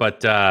doesn't.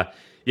 But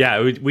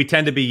we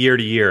tend to be year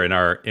to year in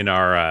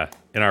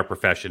our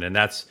profession, and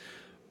that's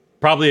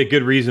probably a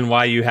good reason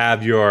why you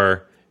have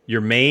your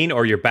main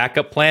or your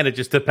backup plan. It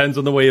just depends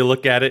on the way you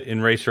look at it in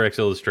RacerX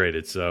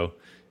Illustrated. So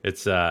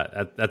it's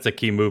that's a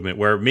key movement.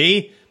 Where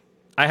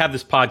I have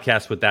this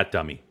podcast with that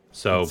dummy.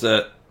 So that's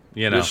it.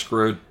 You're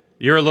screwed.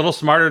 You're a little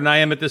smarter than I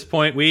am at this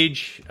point,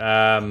 Weege.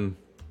 But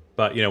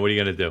what are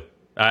you going to do?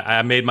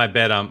 I made my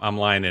bet. I'm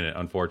lying in it,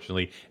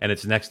 unfortunately, and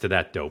it's next to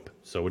that dope.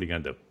 So what are you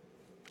going to do?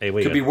 Hey,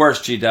 could be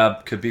worse,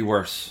 G-Dub. Could be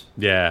worse.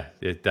 Yeah,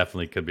 it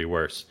definitely could be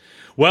worse.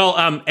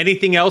 Well,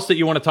 anything else that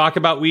you want to talk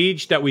about,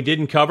 Weege, that we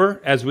didn't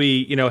cover as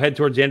we head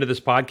towards the end of this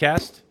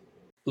podcast?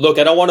 Look,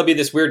 I don't want to be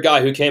this weird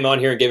guy who came on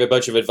here and gave a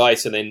bunch of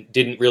advice and then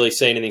didn't really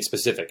say anything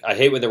specific. I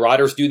hate when the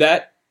riders do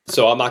that.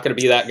 So I'm not going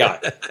to be that guy.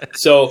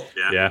 So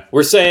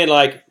we're saying,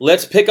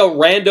 let's pick a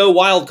rando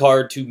wild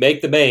card to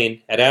make the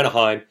main at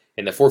Anaheim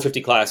in the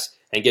 450 class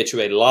and get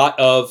you a lot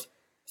of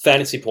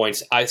fantasy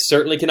points. I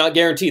certainly cannot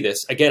guarantee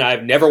this. Again,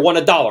 I've never won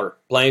 $1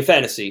 playing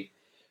fantasy.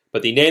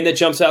 But the name that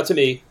jumps out to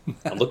me,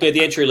 I'm looking at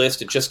the entry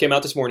list. It just came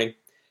out this morning.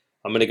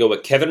 I'm going to go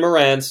with Kevin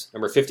Moranz,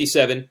 number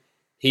 57.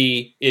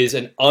 He is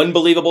an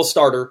unbelievable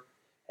starter.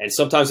 And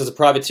sometimes as a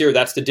privateer,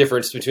 that's the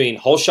difference between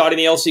whole shotting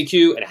the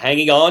LCQ and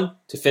hanging on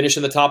to finish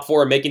in the top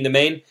 4 and making the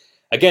main.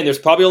 Again, there's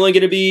probably only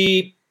going to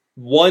be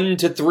 1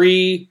 to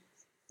 3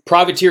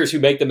 privateers who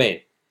make the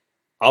main.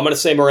 I'm going to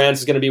say Moranz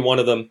is going to be one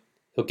of them.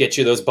 He'll get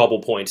you those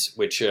bubble points,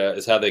 which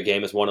is how the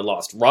game is won and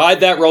lost. Ride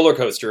that roller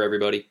coaster,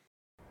 everybody.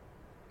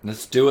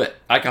 Let's do it.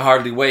 I can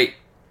hardly wait.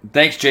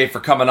 Thanks, Jay, for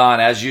coming on.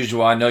 As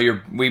usual, I know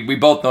we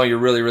both know you're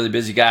a really, really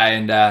busy guy,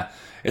 and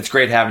it's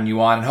great having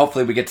you on. And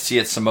hopefully we get to see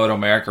you at some Moto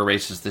America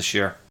races this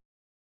year.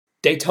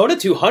 Daytona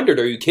 200?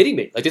 Are you kidding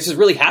me? This is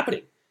really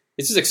happening.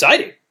 This is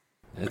exciting.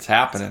 It's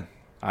happening.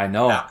 I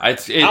know.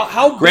 Yeah.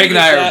 How Greg and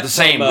I are the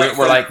same.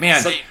 We're like,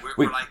 man,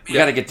 we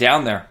got to get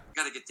down there.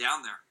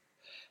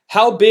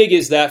 How big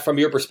is that from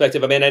your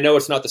perspective? I mean, I know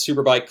it's not the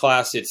Superbike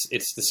class. It's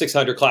the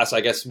 600 class, I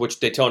guess, which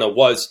Daytona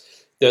was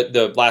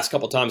the last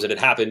couple times that it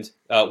happened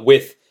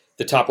with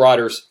the top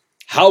riders.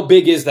 How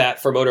big is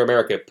that for Motor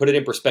America? Put it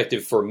in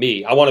perspective for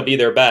me. I want to be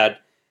there bad.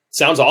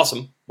 Sounds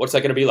awesome. What's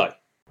that going to be like?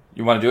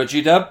 You want to do it,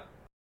 G-Dub?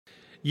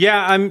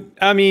 Yeah,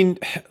 I mean,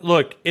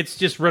 look, it's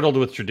just riddled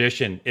with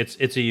tradition. It's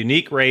a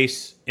unique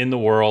race in the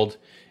world.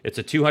 It's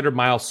a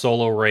 200-mile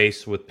solo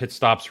race with pit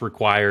stops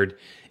required.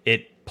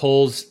 It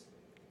pulls,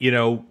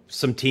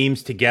 some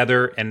teams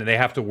together, and they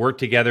have to work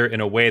together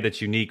in a way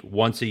that's unique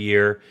once a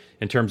year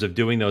in terms of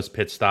doing those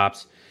pit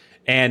stops.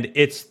 And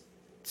it's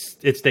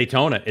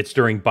Daytona. It's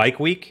during Bike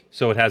Week,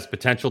 so it has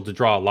potential to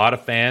draw a lot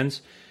of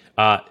fans.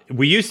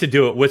 We used to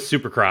do it with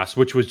Supercross,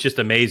 which was just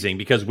amazing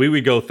because we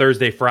would go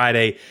Thursday,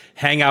 Friday,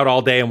 hang out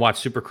all day and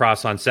watch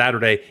Supercross on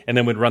Saturday, and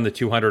then we'd run the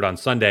 200 on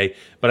Sunday.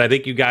 But I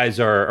think you guys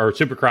or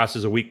Supercross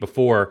is a week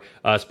before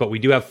us, but we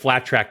do have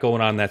Flat Track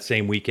going on that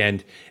same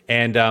weekend.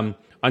 And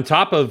on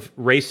top of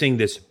racing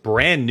this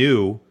brand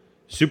new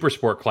Super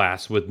Sport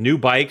class with new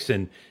bikes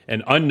and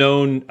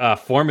unknown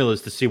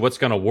formulas to see what's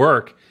going to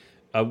work,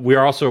 we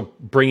are also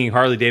bringing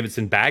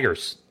Harley-Davidson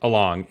baggers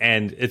along,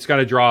 and it's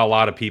going to draw a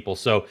lot of people.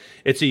 So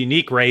it's a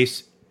unique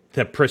race.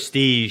 The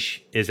prestige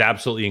is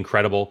absolutely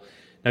incredible.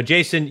 Now,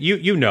 Jason,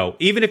 you know,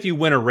 even if you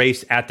win a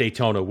race at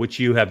Daytona, which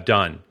you have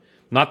done,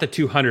 not the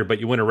 200, but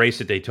you win a race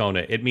at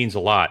Daytona, it means a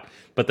lot.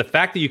 But the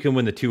fact that you can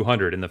win the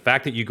 200 and the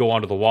fact that you go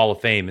onto the Wall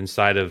of Fame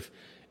inside of,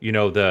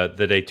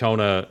 the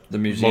Daytona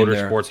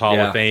Motorsports Hall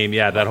of Fame,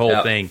 that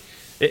whole thing,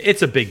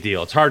 it's a big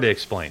deal. It's hard to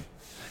explain.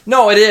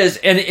 No, it is,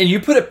 and you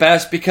put it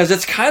best because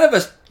it's kind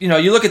of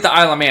you look at the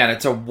Isle of Man,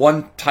 it's a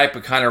one type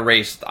of kind of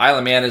race. The Isle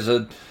of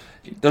Man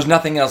there's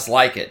nothing else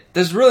like it.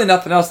 There's really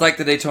nothing else like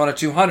the Daytona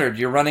 200.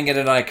 You're running it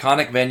in an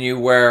iconic venue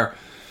where,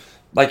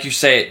 like you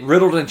say,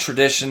 riddled in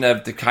tradition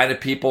of the kind of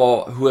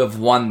people who have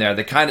won there,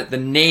 the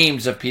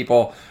names of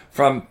people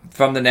from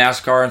the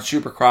NASCAR and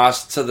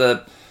Supercross to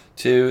the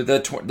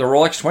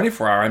Rolex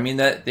 24 Hour. I mean,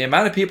 the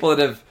amount of people that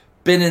have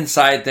been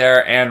inside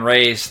there and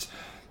raced,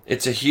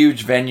 it's a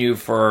huge venue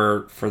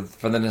for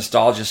the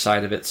nostalgia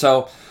side of it.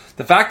 So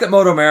the fact that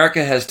Moto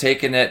America has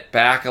taken it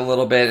back a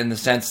little bit in the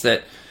sense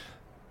that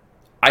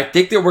I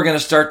think that we're going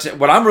to start to,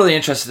 what I'm really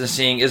interested in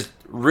seeing is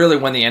really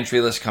when the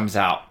entry list comes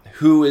out,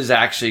 who is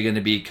actually going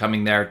to be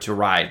coming there to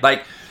ride.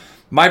 Like,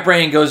 my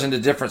brain goes into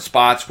different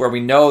spots where we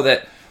know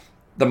that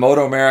the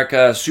Moto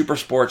America Super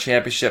Sport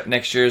Championship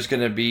next year is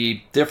going to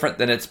be different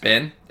than it's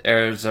been.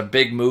 There's a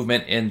big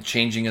movement in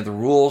changing of the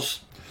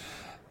rules.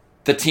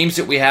 The teams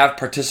that we have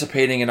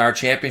participating in our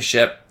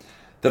championship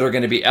that are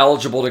going to be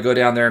eligible to go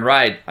down there and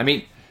ride. I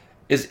mean,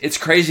 it's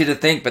crazy to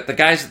think, but the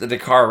guys at the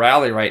Dakar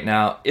Rally right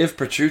now, if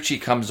Petrucci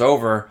comes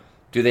over,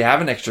 do they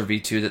have an extra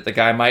V2 that the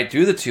guy might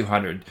do the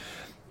 200?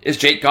 Is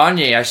Jake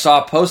Gagne? I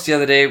saw a post the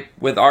other day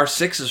with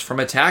R6s from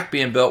Attack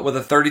being built with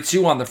a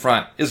 32 on the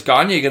front. Is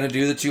Gagne going to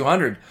do the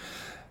 200?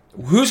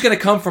 Who's going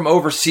to come from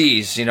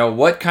overseas? You know,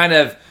 what kind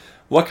of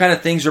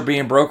things are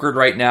being brokered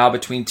right now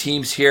between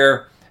teams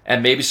here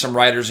and maybe some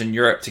riders in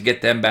Europe to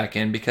get them back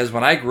in? Because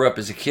when I grew up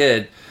as a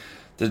kid,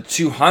 the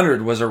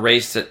 200 was a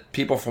race that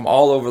people from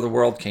all over the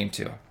world came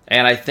to.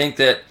 And I think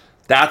that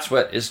that's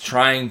what is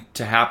trying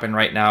to happen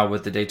right now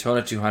with the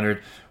Daytona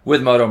 200,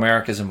 with Moto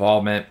America's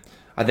involvement.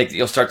 I think that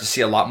you'll start to see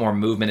a lot more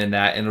movement in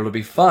that, and it'll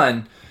be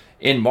fun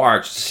in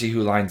March to see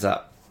who lines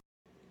up.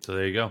 So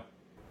there you go.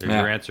 There's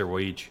your answer,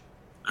 Weege.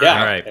 Yeah,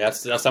 all right.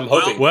 That's I'm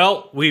hoping.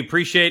 Well, we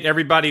appreciate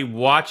everybody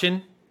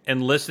watching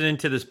and listening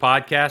to this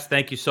podcast.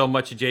 Thank you so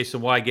much to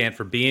Jason Weigandt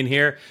for being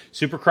here.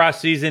 Supercross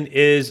season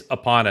is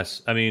upon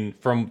us. I mean,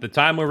 from the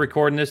time we're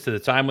recording this to the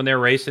time when they're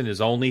racing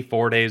is only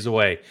 4 days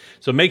away.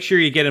 So make sure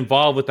you get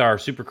involved with our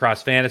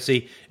Supercross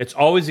Fantasy. It's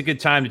always a good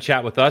time to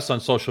chat with us on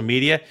social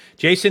media.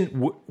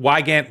 Jason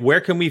Weigandt, where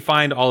can we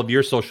find all of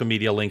your social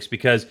media links?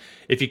 Because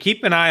if you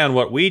keep an eye on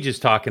what Weege is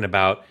talking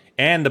about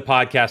and the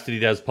podcast that he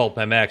does, Pulp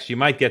MX, you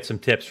might get some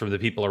tips from the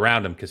people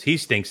around him, because he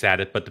stinks at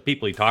it, but the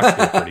people he talks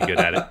to are pretty good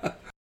at it.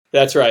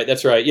 That's right.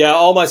 Yeah,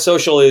 all my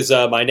social is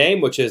my name,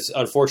 which is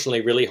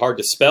unfortunately really hard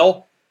to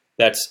spell.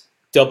 That's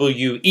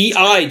WEIGANDT.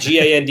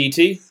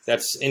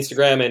 That's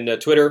Instagram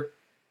and Twitter.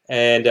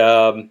 And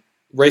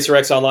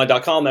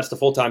RacerXOnline.com. That's the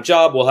full-time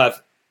job. We'll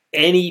have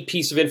any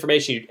piece of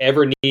information you'd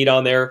ever need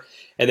on there.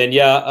 And then,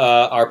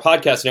 our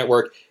podcast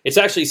network. It's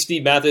actually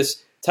Steve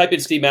Mathis. Type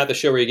in Steve Mathis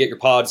Show where you get your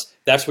pods.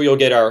 That's where you'll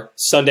get our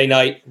Sunday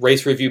night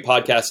race review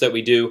podcast that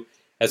we do.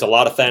 Has a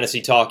lot of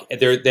fantasy talk.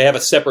 They have a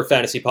separate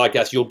fantasy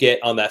podcast you'll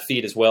get on that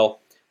feed as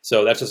well.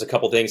 So that's just a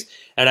couple things.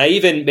 And I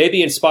even,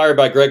 maybe inspired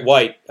by Greg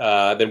White,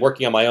 I've been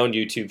working on my own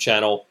YouTube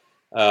channel.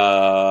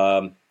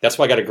 That's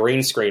why I got a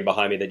green screen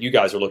behind me that you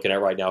guys are looking at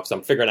right now, because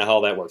I'm figuring out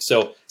how that works.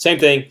 So same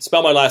thing,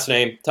 spell my last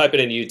name, type it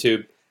into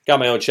YouTube, got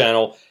my own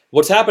channel.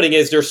 What's happening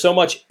is there's so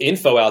much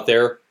info out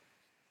there.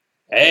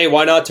 Hey,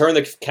 why not turn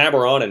the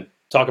camera on and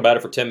talk about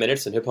it for 10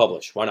 minutes and hit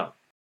publish? Why not?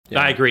 Yeah.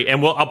 I agree.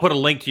 And I'll put a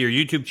link to your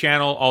YouTube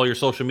channel, all your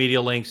social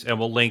media links, and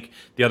we'll link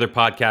the other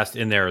podcast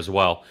in there as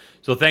well.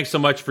 So thanks so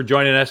much for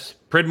joining us.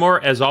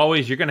 Pridmore, as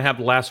always, you're going to have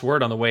the last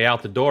word on the way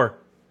out the door.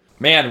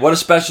 Man, what a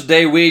special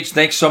day, Weege.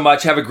 Thanks so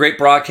much. Have a great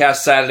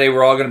broadcast Saturday.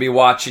 We're all going to be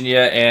watching you,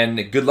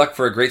 and good luck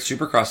for a great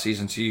Supercross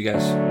season to you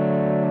guys.